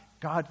God,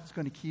 God's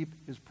going to keep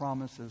his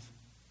promises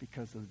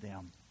because of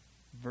them.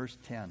 Verse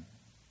 10.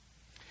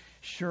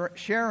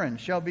 Sharon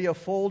shall be a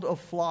fold of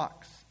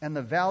flocks, and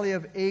the valley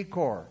of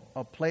Achor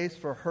a place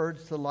for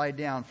herds to lie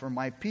down, for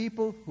my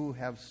people who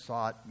have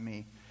sought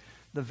me.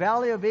 The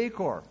valley of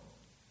Achor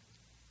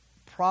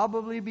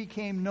probably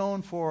became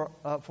known for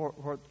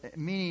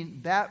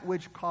meaning that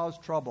which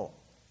caused trouble.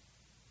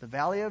 The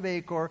valley of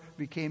Achor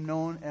became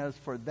known as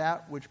for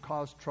that which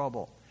caused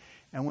trouble.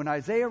 And when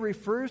Isaiah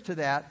refers to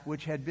that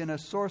which had been a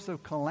source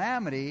of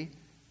calamity,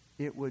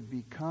 it would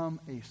become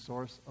a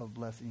source of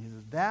blessing. He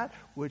says, that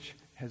which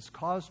has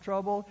caused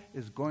trouble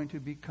is going to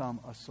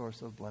become a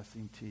source of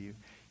blessing to you.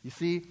 You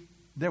see,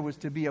 there was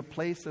to be a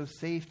place of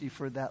safety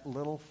for that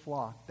little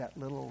flock, that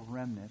little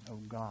remnant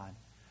of God.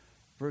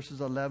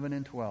 Verses 11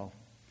 and 12.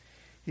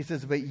 He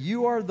says, but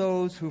you are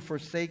those who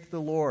forsake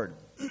the Lord,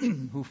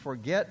 who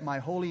forget my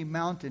holy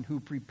mountain, who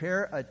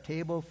prepare a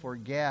table for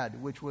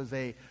Gad, which was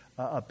a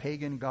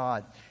pagan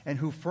god, and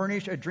who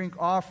furnish a drink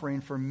offering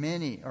for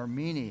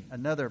Mene,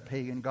 another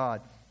pagan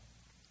god.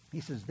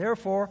 He says,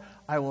 therefore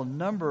I will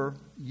number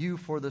you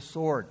for the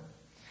sword,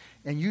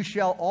 and you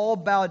shall all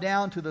bow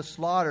down to the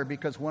slaughter,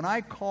 because when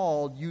I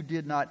called, you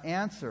did not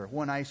answer.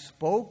 When I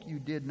spoke, you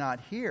did not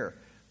hear.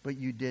 But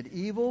you did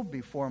evil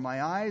before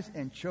my eyes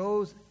and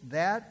chose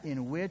that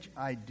in which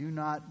I do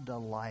not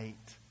delight.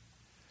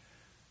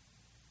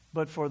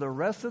 But for the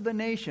rest of the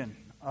nation,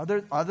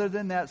 other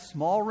than that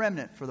small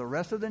remnant, for the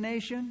rest of the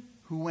nation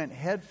who went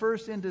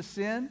headfirst into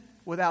sin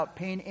without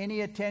paying any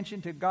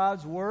attention to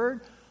God's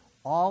word,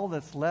 all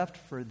that's left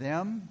for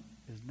them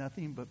is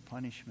nothing but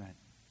punishment.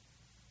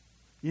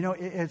 You know,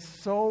 it's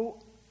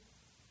so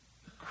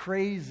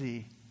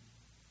crazy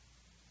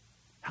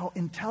how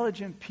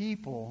intelligent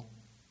people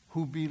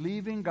who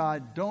believe in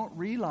God don't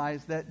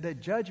realize that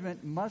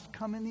judgment must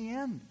come in the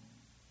end.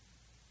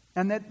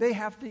 And that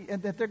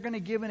they're going to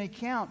give an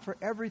account for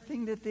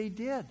everything that they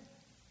did.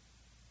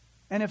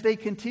 And if they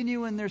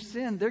continue in their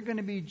sin, they're going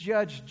to be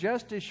judged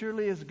just as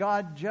surely as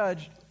God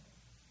judged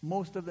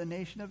most of the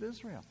nation of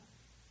Israel.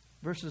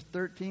 Verses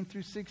 13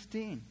 through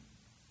 16.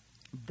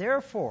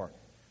 Therefore,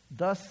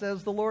 thus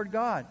says the Lord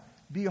God,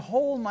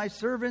 behold, my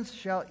servants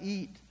shall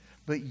eat,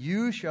 but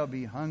you shall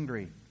be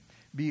hungry.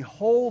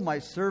 Behold, my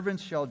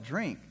servants shall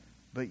drink,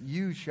 but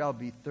you shall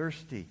be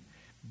thirsty.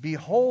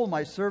 Behold,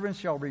 my servants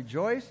shall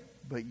rejoice,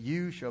 but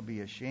you shall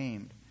be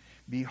ashamed.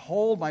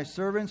 Behold, my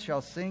servants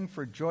shall sing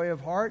for joy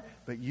of heart,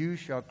 but you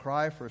shall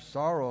cry for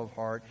sorrow of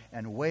heart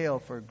and wail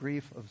for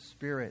grief of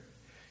spirit.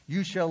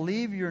 You shall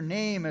leave your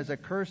name as a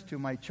curse to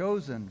my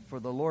chosen, for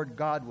the Lord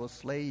God will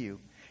slay you,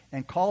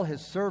 and call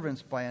his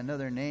servants by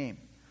another name,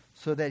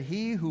 so that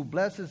he who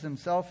blesses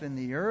himself in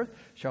the earth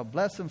shall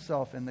bless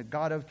himself in the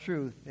God of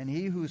truth, and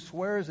he who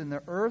swears in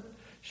the earth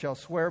shall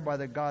swear by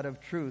the God of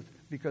truth,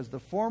 because the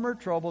former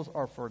troubles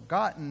are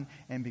forgotten,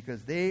 and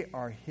because they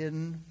are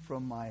hidden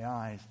from my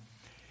eyes.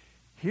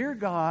 Here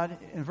God,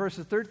 in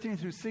verses 13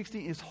 through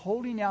 16, is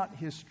holding out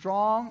his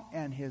strong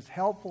and his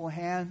helpful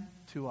hand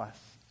to us.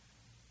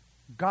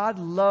 God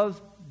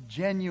loves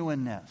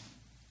genuineness,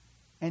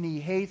 and he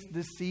hates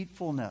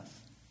deceitfulness.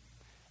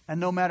 And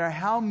no matter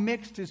how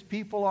mixed his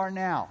people are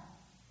now,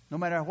 no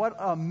matter what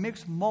a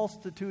mixed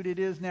multitude it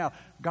is now,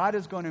 God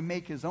is going to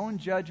make his own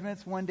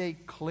judgments one day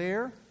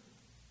clear,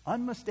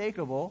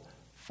 unmistakable,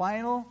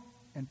 final,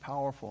 and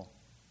powerful.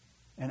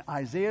 And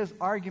Isaiah's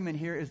argument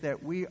here is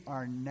that we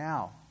are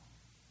now.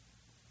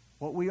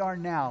 What we are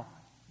now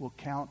will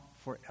count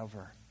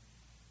forever.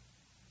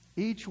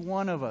 Each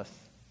one of us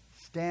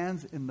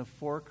stands in a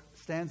fork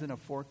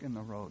in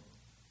the road.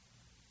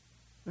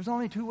 There's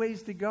only two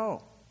ways to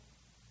go.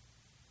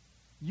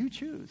 You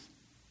choose.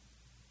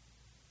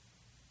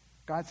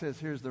 God says,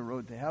 here's the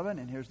road to heaven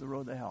and here's the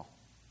road to hell.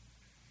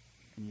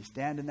 And you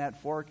stand in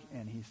that fork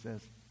and he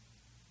says,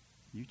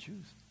 you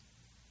choose.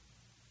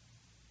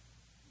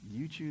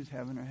 You choose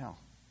heaven or hell.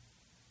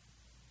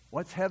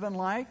 What's heaven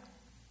like?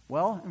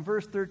 Well, in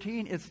verse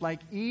 13, it's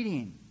like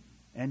eating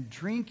and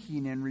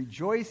drinking and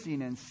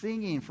rejoicing and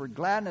singing for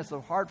gladness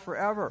of heart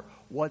forever.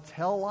 What's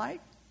hell like?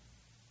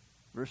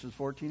 Verses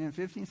 14 and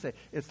 15 say,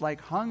 it's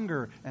like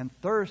hunger and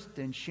thirst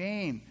and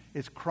shame.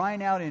 It's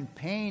crying out in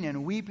pain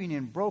and weeping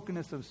in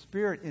brokenness of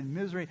spirit, in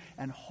misery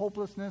and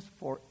hopelessness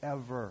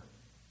forever.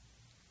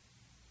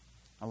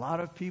 A lot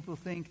of people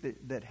think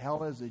that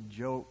hell is a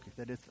joke,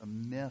 that it's a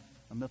myth,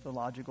 a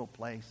mythological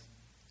place.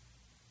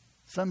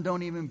 Some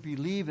don't even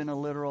believe in a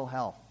literal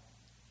hell.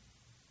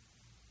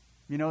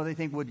 You know, they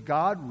think, would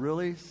God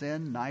really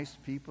send nice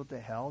people to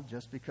hell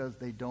just because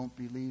they don't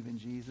believe in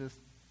Jesus?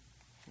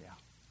 Yeah.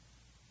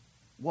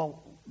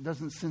 Well,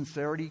 doesn't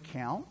sincerity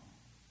count?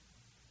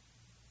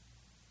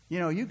 You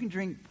know, you can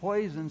drink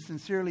poison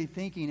sincerely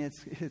thinking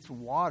it's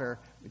water,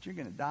 but you're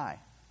going to die.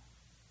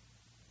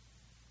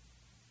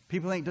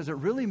 People think, does it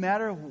really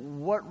matter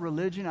what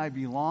religion I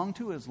belong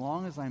to as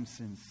long as I'm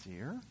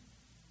sincere?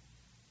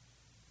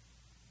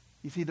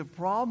 You see, the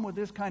problem with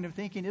this kind of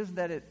thinking is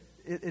that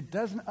it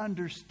doesn't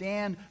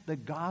understand the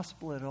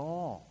gospel at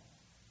all.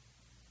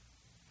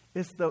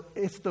 It's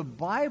the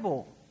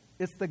Bible,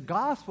 it's the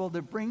gospel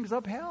that brings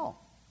up hell.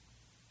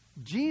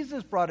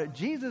 Jesus brought it.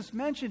 Jesus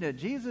mentioned it.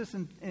 Jesus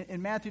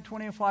in Matthew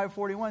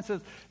 25:41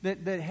 says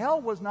that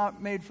hell was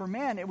not made for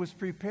man. It was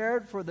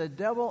prepared for the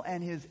devil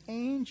and his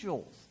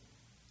angels.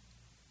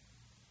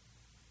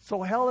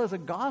 So hell is a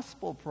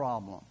gospel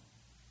problem.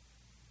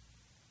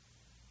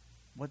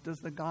 What does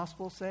the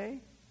gospel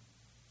say?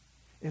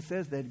 It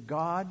says that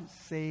God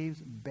saves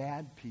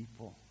bad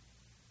people.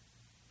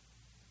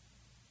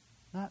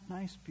 Not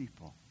nice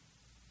people.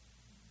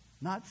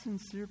 Not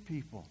sincere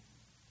people.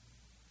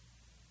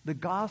 The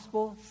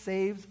gospel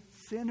saves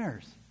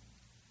sinners.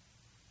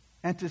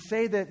 And to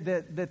say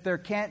that there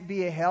can't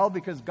be a hell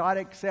because God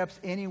accepts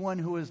anyone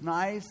who is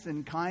nice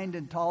and kind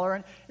and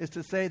tolerant is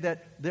to say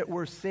that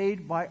we're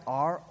saved by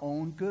our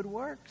own good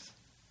works.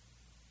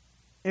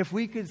 If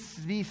we could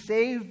be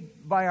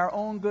saved by our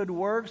own good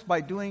works, by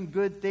doing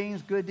good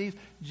things, good deeds,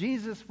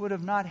 Jesus would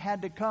have not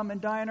had to come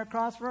and die on a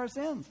cross for our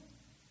sins.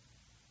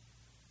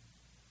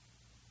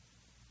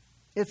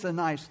 It's a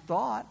nice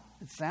thought.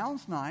 It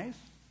sounds nice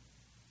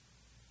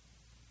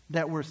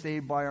that we're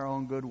saved by our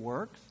own good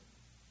works.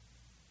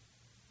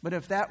 But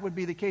if that would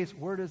be the case,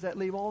 where does that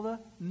leave all the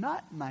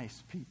not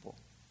nice people?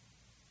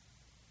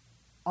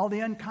 All the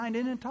unkind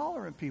and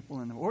intolerant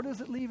people in them. Where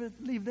does it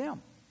leave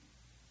them?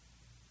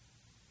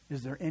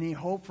 Is there any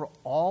hope for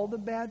all the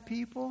bad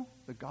people?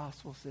 The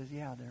gospel says,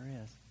 yeah, there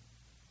is.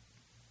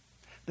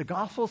 The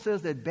gospel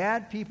says that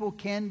bad people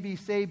can be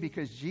saved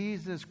because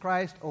Jesus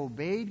Christ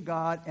obeyed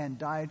God and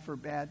died for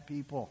bad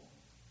people.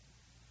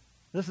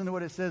 Listen to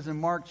what it says in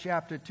Mark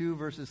chapter 2,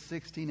 verses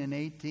 16 and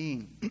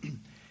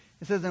 18.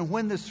 It says, and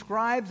when the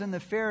scribes and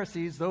the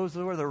Pharisees, those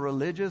who were the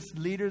religious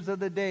leaders of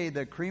the day,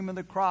 the cream of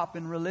the crop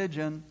in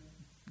religion,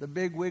 the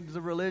big wigs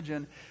of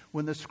religion,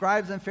 when the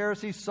scribes and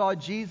Pharisees saw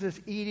Jesus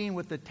eating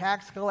with the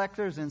tax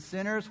collectors and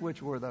sinners,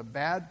 which were the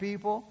bad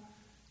people,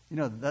 you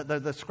know,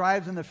 the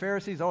scribes and the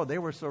Pharisees, oh, they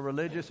were so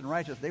religious and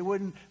righteous. They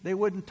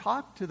wouldn't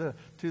talk to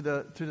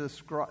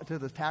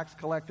the tax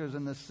collectors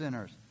and the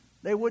sinners.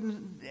 They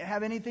wouldn't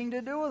have anything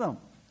to do with them.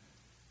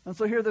 And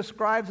so here the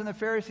scribes and the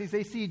Pharisees,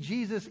 they see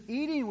Jesus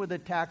eating with the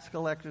tax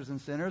collectors and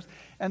sinners.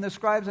 And the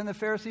scribes and the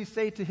Pharisees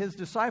say to his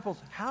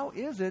disciples, how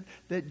is it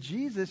that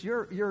Jesus,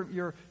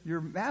 your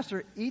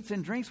master, eats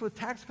and drinks with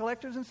tax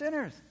collectors and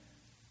sinners?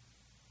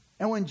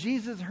 And when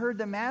Jesus heard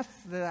them ask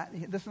that,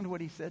 listen to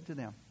what he said to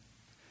them.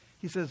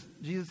 Jesus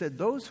said,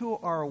 those who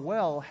are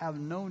well have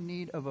no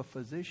need of a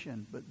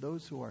physician, but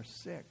those who are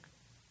sick.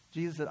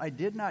 Jesus said, I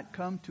did not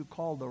come to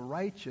call the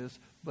righteous,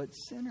 but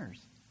sinners.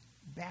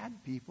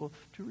 Bad people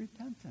to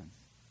repentance.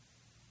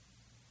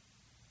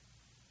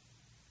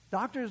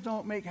 Doctors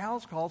don't make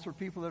house calls for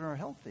people that are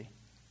healthy.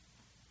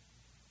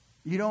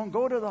 You don't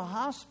go to the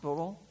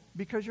hospital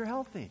because you're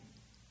healthy.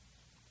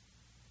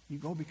 You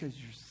go because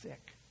you're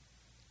sick.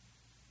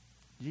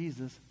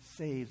 Jesus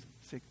saves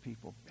sick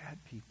people, bad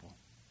people.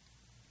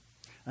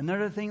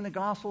 Another thing the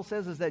gospel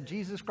says is that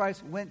Jesus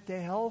Christ went to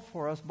hell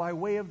for us by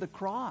way of the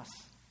cross.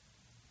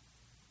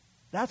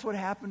 That's what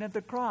happened at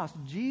the cross.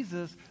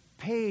 Jesus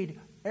paid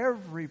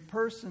every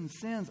person's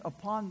sins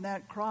upon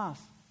that cross.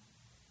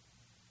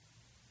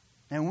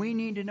 And we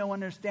need to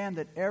understand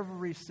that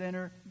every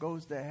sinner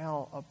goes to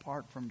hell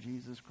apart from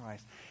Jesus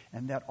Christ.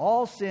 And that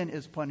all sin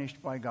is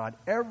punished by God.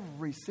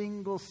 Every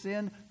single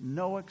sin,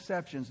 no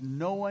exceptions.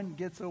 No one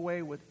gets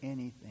away with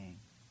anything.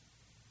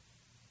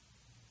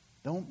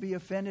 Don't be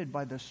offended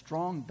by the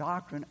strong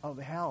doctrine of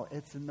hell.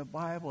 It's in the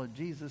Bible.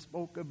 Jesus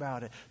spoke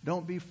about it.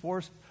 Don't be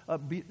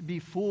be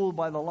fooled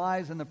by the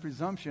lies and the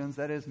presumptions,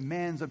 that is,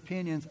 man's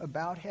opinions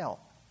about hell.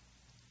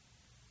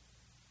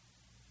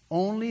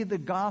 Only the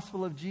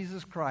gospel of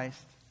Jesus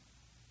Christ,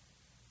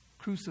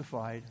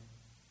 crucified,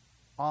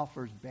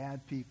 offers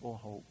bad people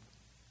hope.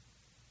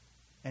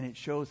 And it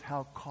shows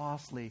how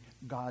costly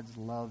God's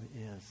love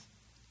is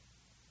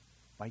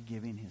by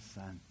giving his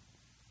Son.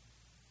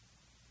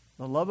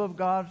 The love of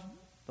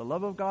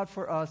God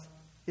for us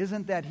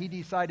isn't that he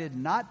decided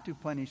not to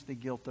punish the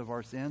guilt of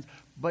our sins,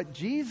 but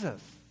Jesus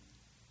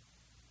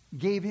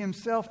gave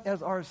himself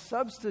as our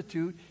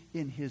substitute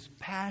in his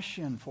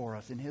passion for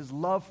us, in his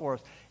love for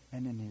us,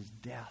 and in his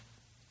death.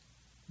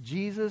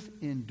 Jesus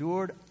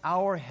endured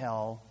our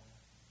hell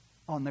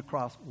on the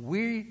cross.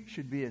 We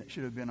should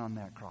have been on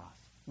that cross.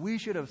 We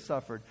should have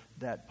suffered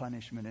that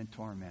punishment and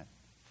torment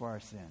for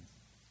our sins.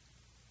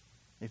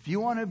 If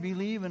you want to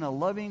believe in a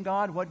loving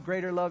God, what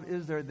greater love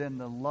is there than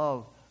the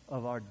love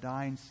of our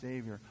dying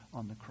Savior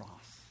on the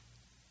cross?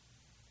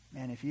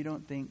 Man, if you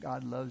don't think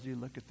God loves you,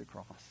 look at the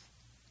cross.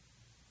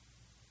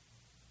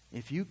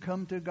 If you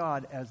come to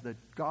God as the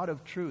God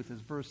of truth, as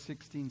verse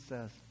 16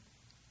 says,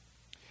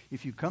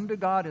 if you come to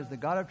God as the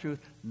God of truth,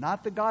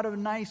 not the God of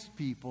nice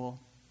people,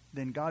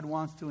 then God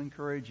wants to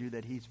encourage you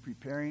that he's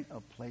preparing a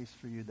place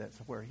for you. That's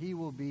where he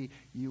will be,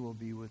 you will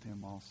be with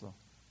him also.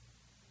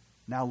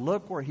 Now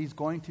look where he's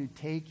going to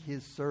take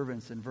his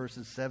servants in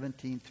verses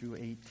 17 through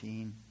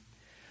 18.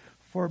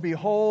 For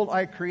behold,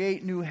 I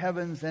create new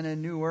heavens and a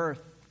new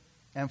earth,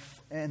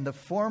 and the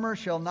former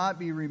shall not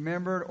be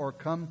remembered or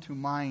come to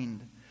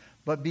mind.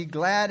 But be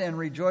glad and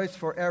rejoice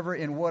forever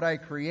in what I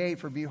create.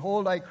 For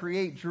behold, I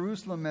create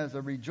Jerusalem as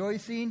a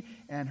rejoicing,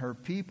 and her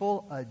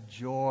people a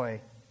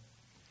joy.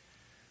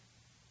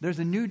 There's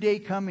a new day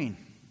coming,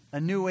 a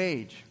new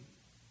age.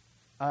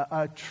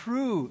 A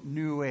true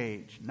new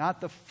age,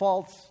 not the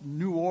false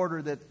new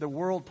order that the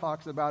world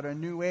talks about, a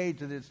new age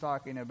that it's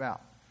talking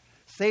about.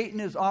 Satan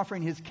is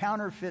offering his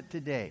counterfeit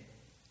today.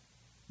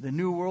 The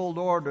new world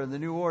order, the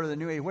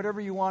new age,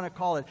 whatever you want to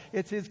call it.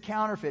 It's his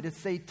counterfeit. It's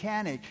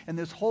satanic. And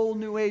this whole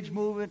new age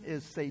movement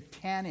is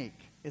satanic.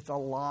 It's a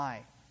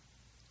lie.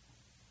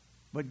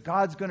 But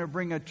God's going to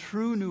bring a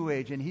true new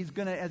age. And he's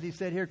going to, as he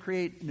said here,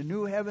 create the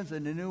new heavens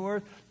and the new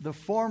earth. The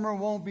former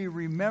won't be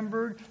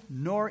remembered,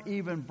 nor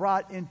even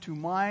brought into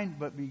mind,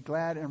 but be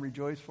glad and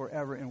rejoice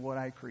forever in what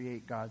I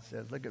create, God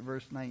says. Look at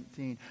verse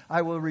 19.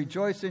 I will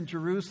rejoice in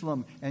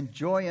Jerusalem and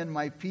joy in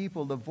my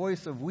people. The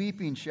voice of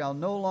weeping shall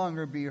no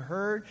longer be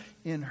heard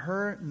in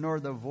her, nor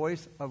the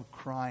voice of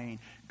crying.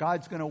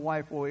 God's going to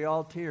wipe away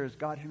all tears.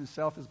 God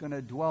himself is going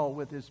to dwell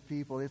with his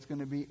people. It's going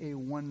to be a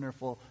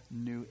wonderful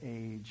new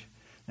age.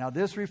 Now,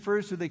 this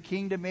refers to the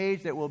kingdom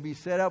age that will be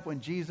set up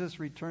when Jesus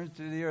returns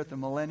to the earth, the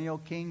millennial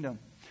kingdom.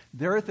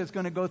 The earth is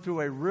going to go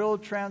through a real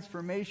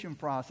transformation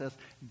process.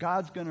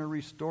 God's going to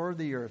restore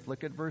the earth.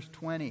 Look at verse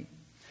 20.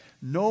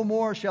 No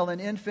more shall an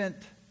infant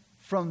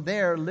from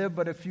there live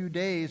but a few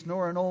days,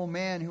 nor an old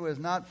man who has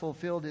not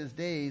fulfilled his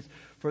days.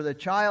 For the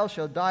child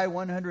shall die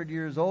 100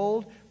 years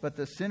old, but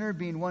the sinner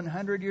being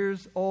 100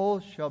 years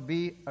old shall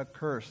be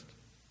accursed.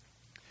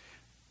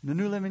 The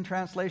New Living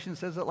Translation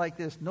says it like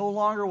this. No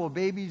longer will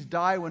babies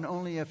die when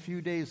only a few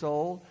days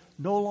old,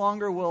 No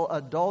longer will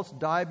adults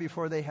die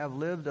before they have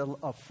lived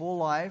a full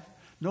life.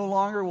 No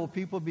longer will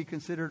people be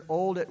considered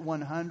old at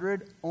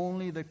 100.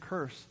 Only the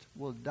cursed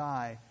will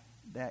die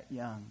that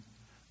young.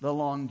 The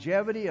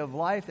longevity of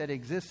life that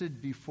existed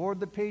before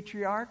the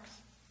patriarchs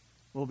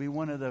will be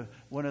one of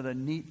the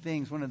neat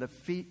things, one of the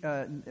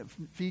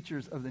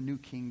features of the new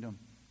kingdom.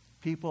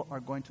 People are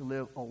going to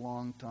live a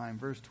long time.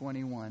 Verse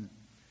 21.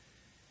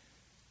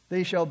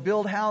 They shall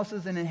build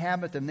houses and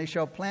inhabit them. They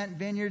shall plant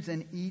vineyards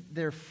and eat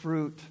their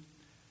fruit.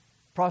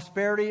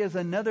 Prosperity is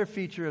another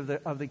feature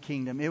of the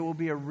kingdom. It will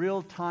be a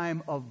real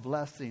time of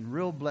blessing,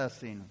 real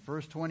blessing.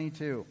 Verse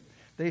 22.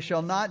 They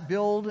shall not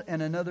build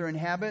and another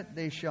inhabit.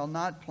 They shall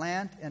not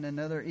plant and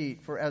another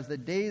eat. For as the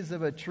days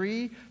of a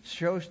tree,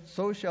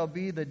 so shall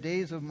be the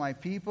days of my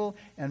people,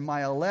 and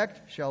my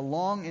elect shall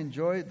long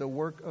enjoy the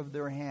work of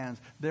their hands.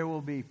 There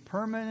will be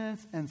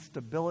permanence and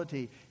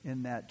stability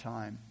in that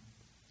time.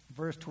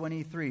 Verse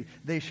 23,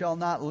 they shall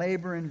not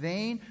labor in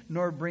vain,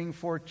 nor bring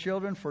forth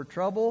children for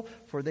trouble,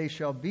 for they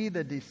shall be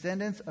the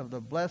descendants of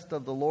the blessed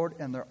of the Lord,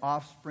 and their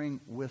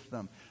offspring with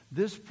them.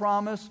 This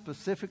promise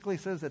specifically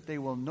says that they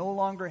will no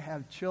longer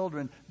have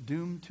children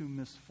doomed to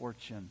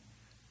misfortune.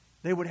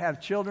 They would have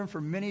children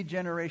for many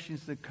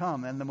generations to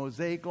come, and the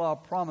Mosaic Law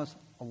promised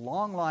a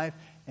long life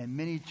and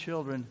many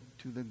children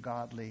to the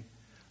godly.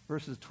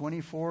 Verses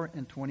 24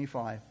 and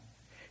 25.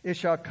 It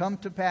shall come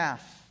to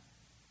pass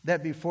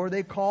that before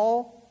they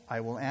call, I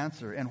will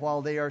answer, and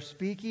while they are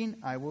speaking,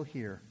 I will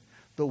hear.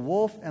 The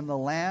wolf and the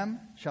lamb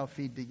shall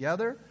feed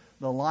together.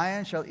 The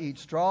lion shall eat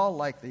straw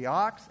like the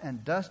ox,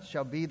 and dust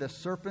shall be the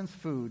serpent's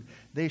food.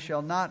 They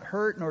shall not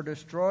hurt nor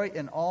destroy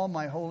in all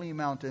my holy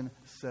mountain,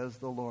 says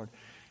the Lord.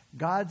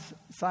 God's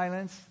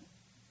silence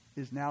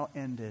is now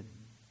ended.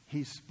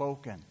 He's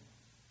spoken.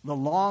 The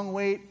long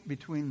wait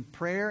between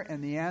prayer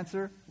and the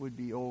answer would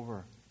be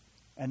over.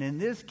 And in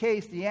this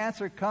case, the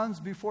answer comes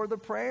before the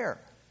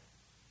prayer.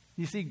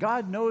 You see,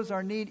 God knows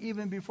our need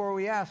even before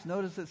we ask.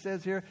 Notice it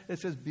says here, it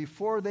says,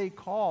 before they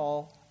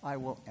call, I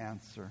will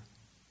answer.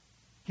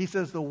 He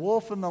says the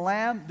wolf and the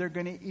lamb, they're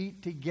going to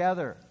eat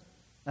together.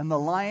 And the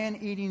lion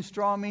eating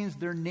straw means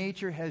their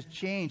nature has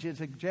changed. It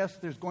suggests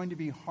there's going to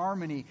be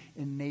harmony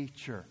in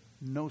nature,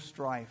 no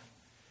strife.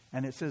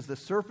 And it says the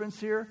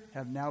serpents here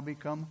have now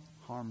become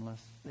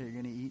harmless. They're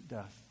going to eat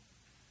dust.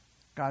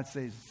 God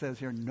says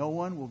here, no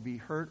one will be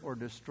hurt or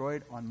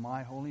destroyed on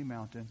my holy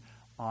mountain.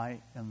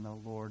 I and the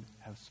Lord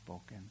have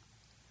spoken.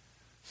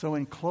 So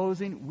in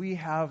closing, we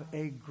have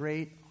a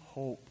great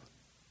hope.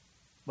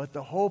 But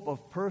the hope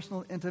of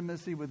personal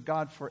intimacy with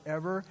God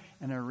forever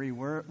and a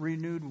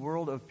renewed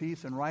world of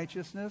peace and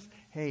righteousness,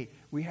 hey,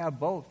 we have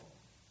both.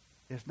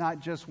 It's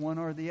not just one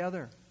or the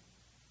other.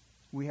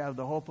 We have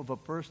the hope of a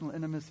personal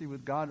intimacy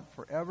with God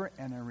forever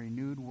and a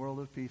renewed world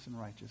of peace and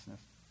righteousness.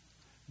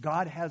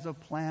 God has a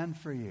plan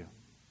for you.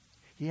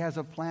 He has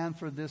a plan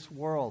for this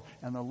world,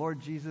 and the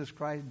Lord Jesus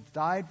Christ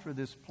died for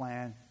this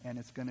plan, and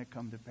it's going to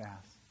come to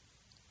pass.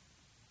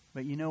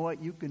 But you know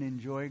what? You can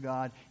enjoy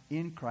God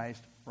in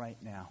Christ right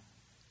now.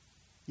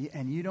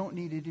 And you don't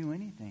need to do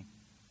anything.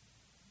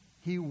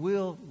 He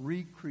will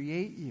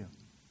recreate you.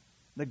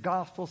 The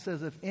gospel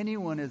says if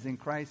anyone is in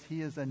Christ,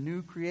 he is a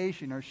new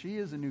creation, or she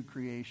is a new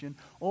creation.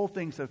 Old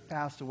things have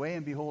passed away,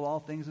 and behold, all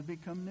things have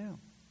become new.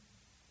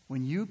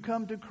 When you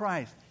come to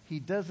Christ, he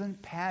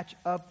doesn't patch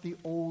up the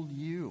old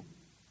you.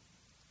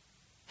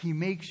 He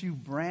makes you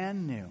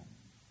brand new,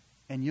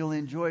 and you'll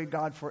enjoy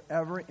God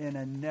forever in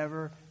a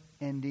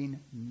never-ending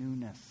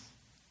newness.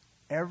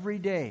 Every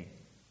day,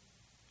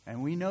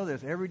 and we know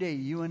this, every day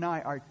you and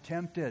I are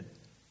tempted.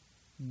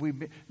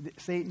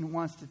 Satan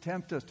wants to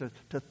tempt us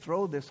to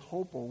throw this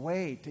hope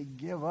away, to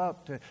give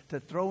up, to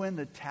throw in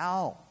the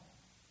towel.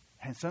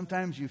 And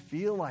sometimes you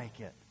feel like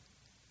it.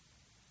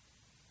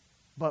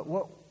 But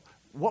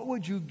what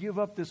would you give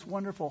up this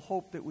wonderful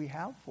hope that we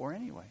have for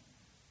anyway?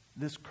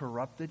 This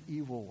corrupted,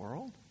 evil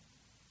world?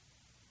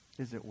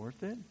 Is it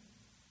worth it?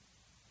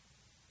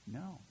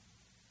 No.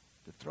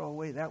 To throw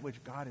away that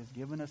which God has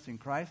given us in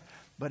Christ.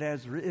 But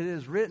as it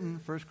is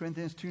written, 1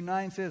 Corinthians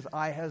 2:9 says,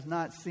 eye has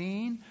not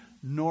seen,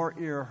 nor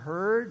ear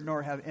heard,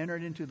 nor have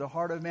entered into the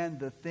heart of man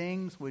the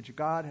things which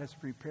God has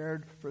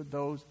prepared for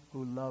those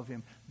who love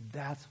him.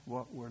 That's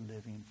what we're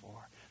living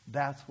for.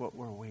 That's what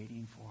we're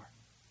waiting for.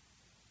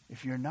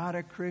 If you're not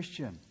a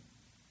Christian,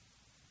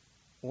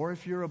 or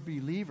if you're a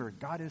believer,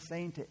 God is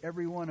saying to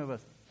every one of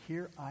us,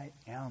 here I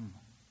am.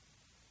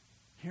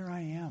 Here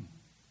I am.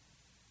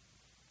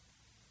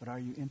 But are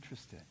you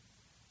interested?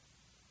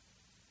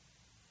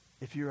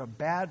 If you're a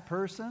bad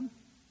person,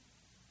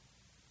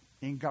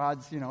 in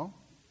God's,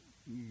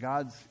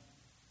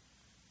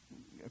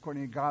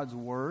 according to God's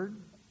word,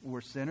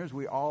 we're sinners.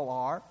 We all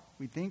are.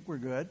 We think we're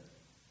good.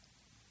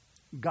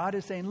 God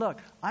is saying,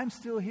 look, I'm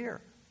still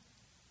here.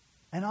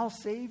 And I'll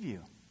save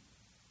you.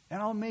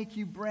 And I'll make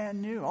you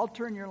brand new. I'll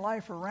turn your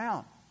life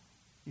around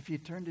if you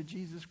turn to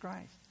Jesus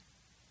Christ.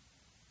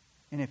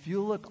 And if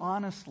you look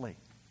honestly,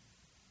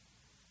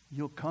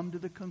 you'll come to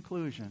the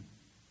conclusion.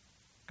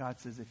 God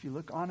says, if you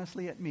look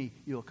honestly at me,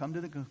 you'll come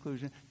to the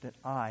conclusion that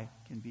I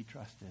can be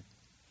trusted.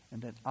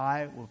 and that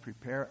I will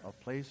prepare a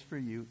place for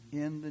you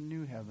in the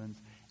new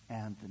heavens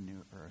and the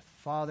new earth.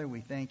 Father,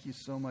 we thank you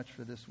so much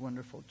for this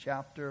wonderful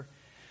chapter,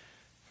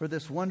 for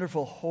this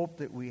wonderful hope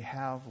that we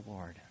have,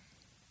 Lord.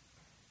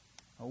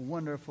 A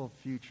wonderful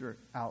future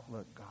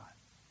outlook, God.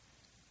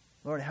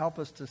 Lord, help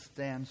us to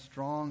stand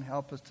strong.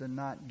 Help us to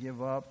not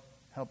give up.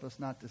 Help us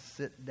not to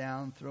sit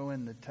down, throw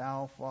in the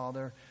towel,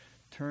 Father.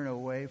 Turn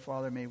away,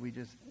 Father. May we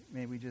just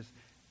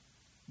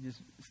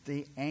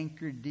stay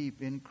anchored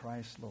deep in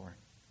Christ, Lord.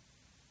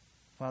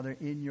 Father,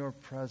 in your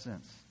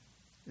presence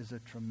is a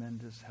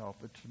tremendous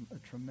help, a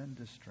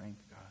tremendous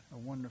strength, God, a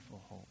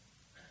wonderful hope.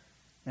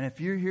 And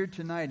if you're here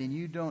tonight and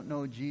you don't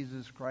know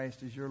Jesus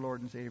Christ as your Lord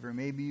and Savior,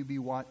 maybe you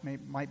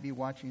might be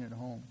watching at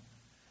home.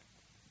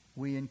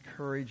 We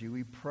encourage you,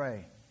 we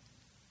pray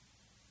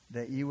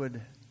that you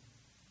would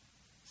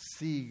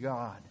see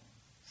God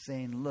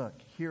saying, look,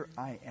 here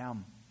I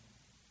am.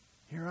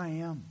 Here I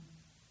am.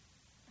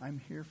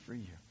 I'm here for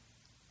you.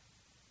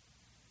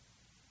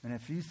 And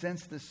if you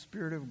sense the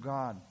Spirit of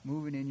God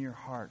moving in your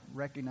heart,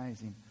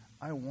 recognizing,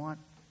 I want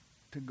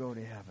to go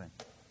to heaven.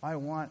 I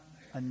want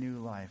a new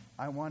life.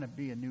 I want to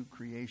be a new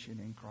creation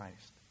in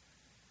Christ.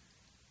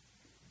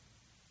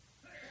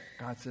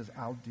 God says,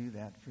 I'll do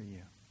that for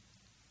you.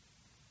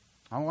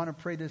 I want to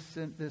pray this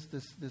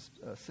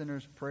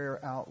sinner's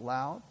prayer out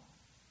loud.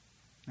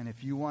 And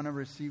if you want to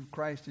receive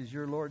Christ as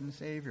your Lord and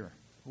Savior,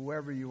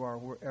 whoever you are,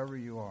 wherever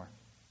you are,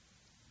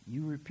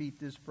 you repeat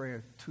this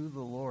prayer to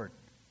the Lord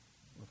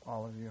with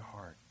all of your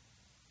heart.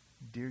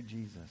 Dear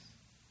Jesus,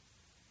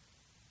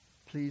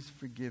 please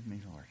forgive me,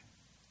 Lord,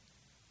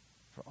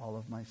 for all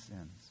of my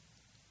sins.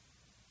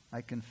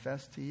 I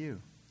confess to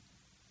you,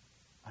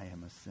 I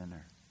am a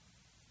sinner.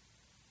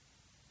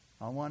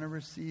 I want to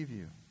receive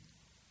you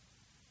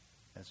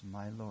as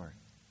my Lord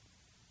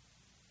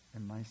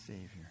and my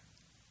Savior.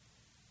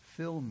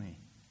 Fill me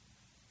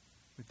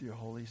with your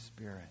Holy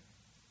Spirit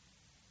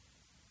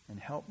and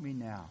help me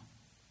now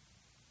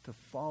to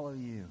follow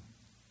you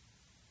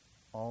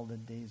all the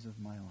days of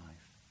my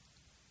life.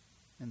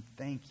 And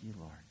thank you,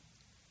 Lord,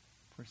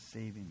 for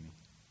saving me.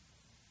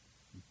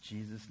 In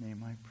Jesus'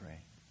 name I pray.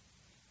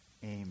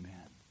 Amen.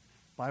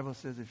 The Bible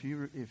says if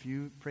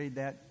you prayed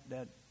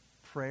that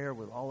prayer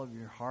with all of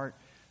your heart,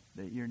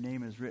 that your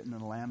name is written in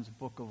the Lamb's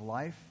Book of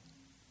Life.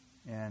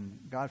 And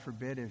God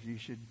forbid if you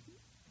should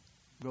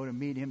go to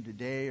meet him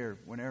today or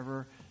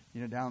whenever,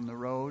 down the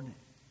road,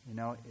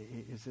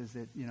 it says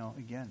that,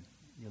 again,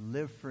 you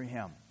live for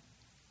him.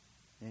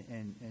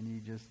 And you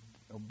just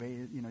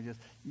obey,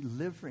 you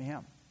live for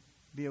him.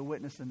 Be a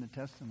witness and a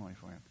testimony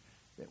for him.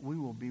 That we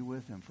will be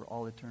with him for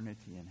all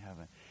eternity in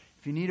heaven.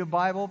 If you need a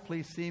Bible,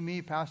 please see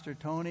me, Pastor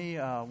Tony,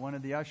 one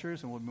of the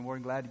ushers, and we'll be more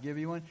than glad to give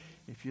you one.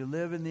 If you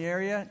live in the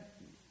area,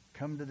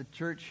 come to the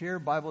church here,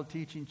 Bible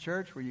Teaching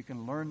Church, where you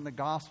can learn the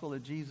gospel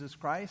of Jesus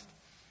Christ.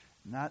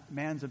 Not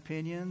man's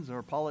opinions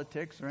or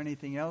politics or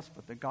anything else,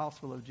 but the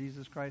gospel of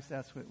Jesus Christ.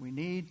 That's what we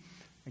need.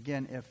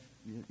 Again, if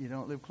you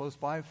don't live close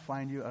by,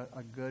 find you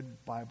a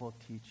good Bible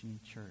teaching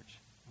church.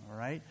 All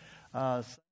right?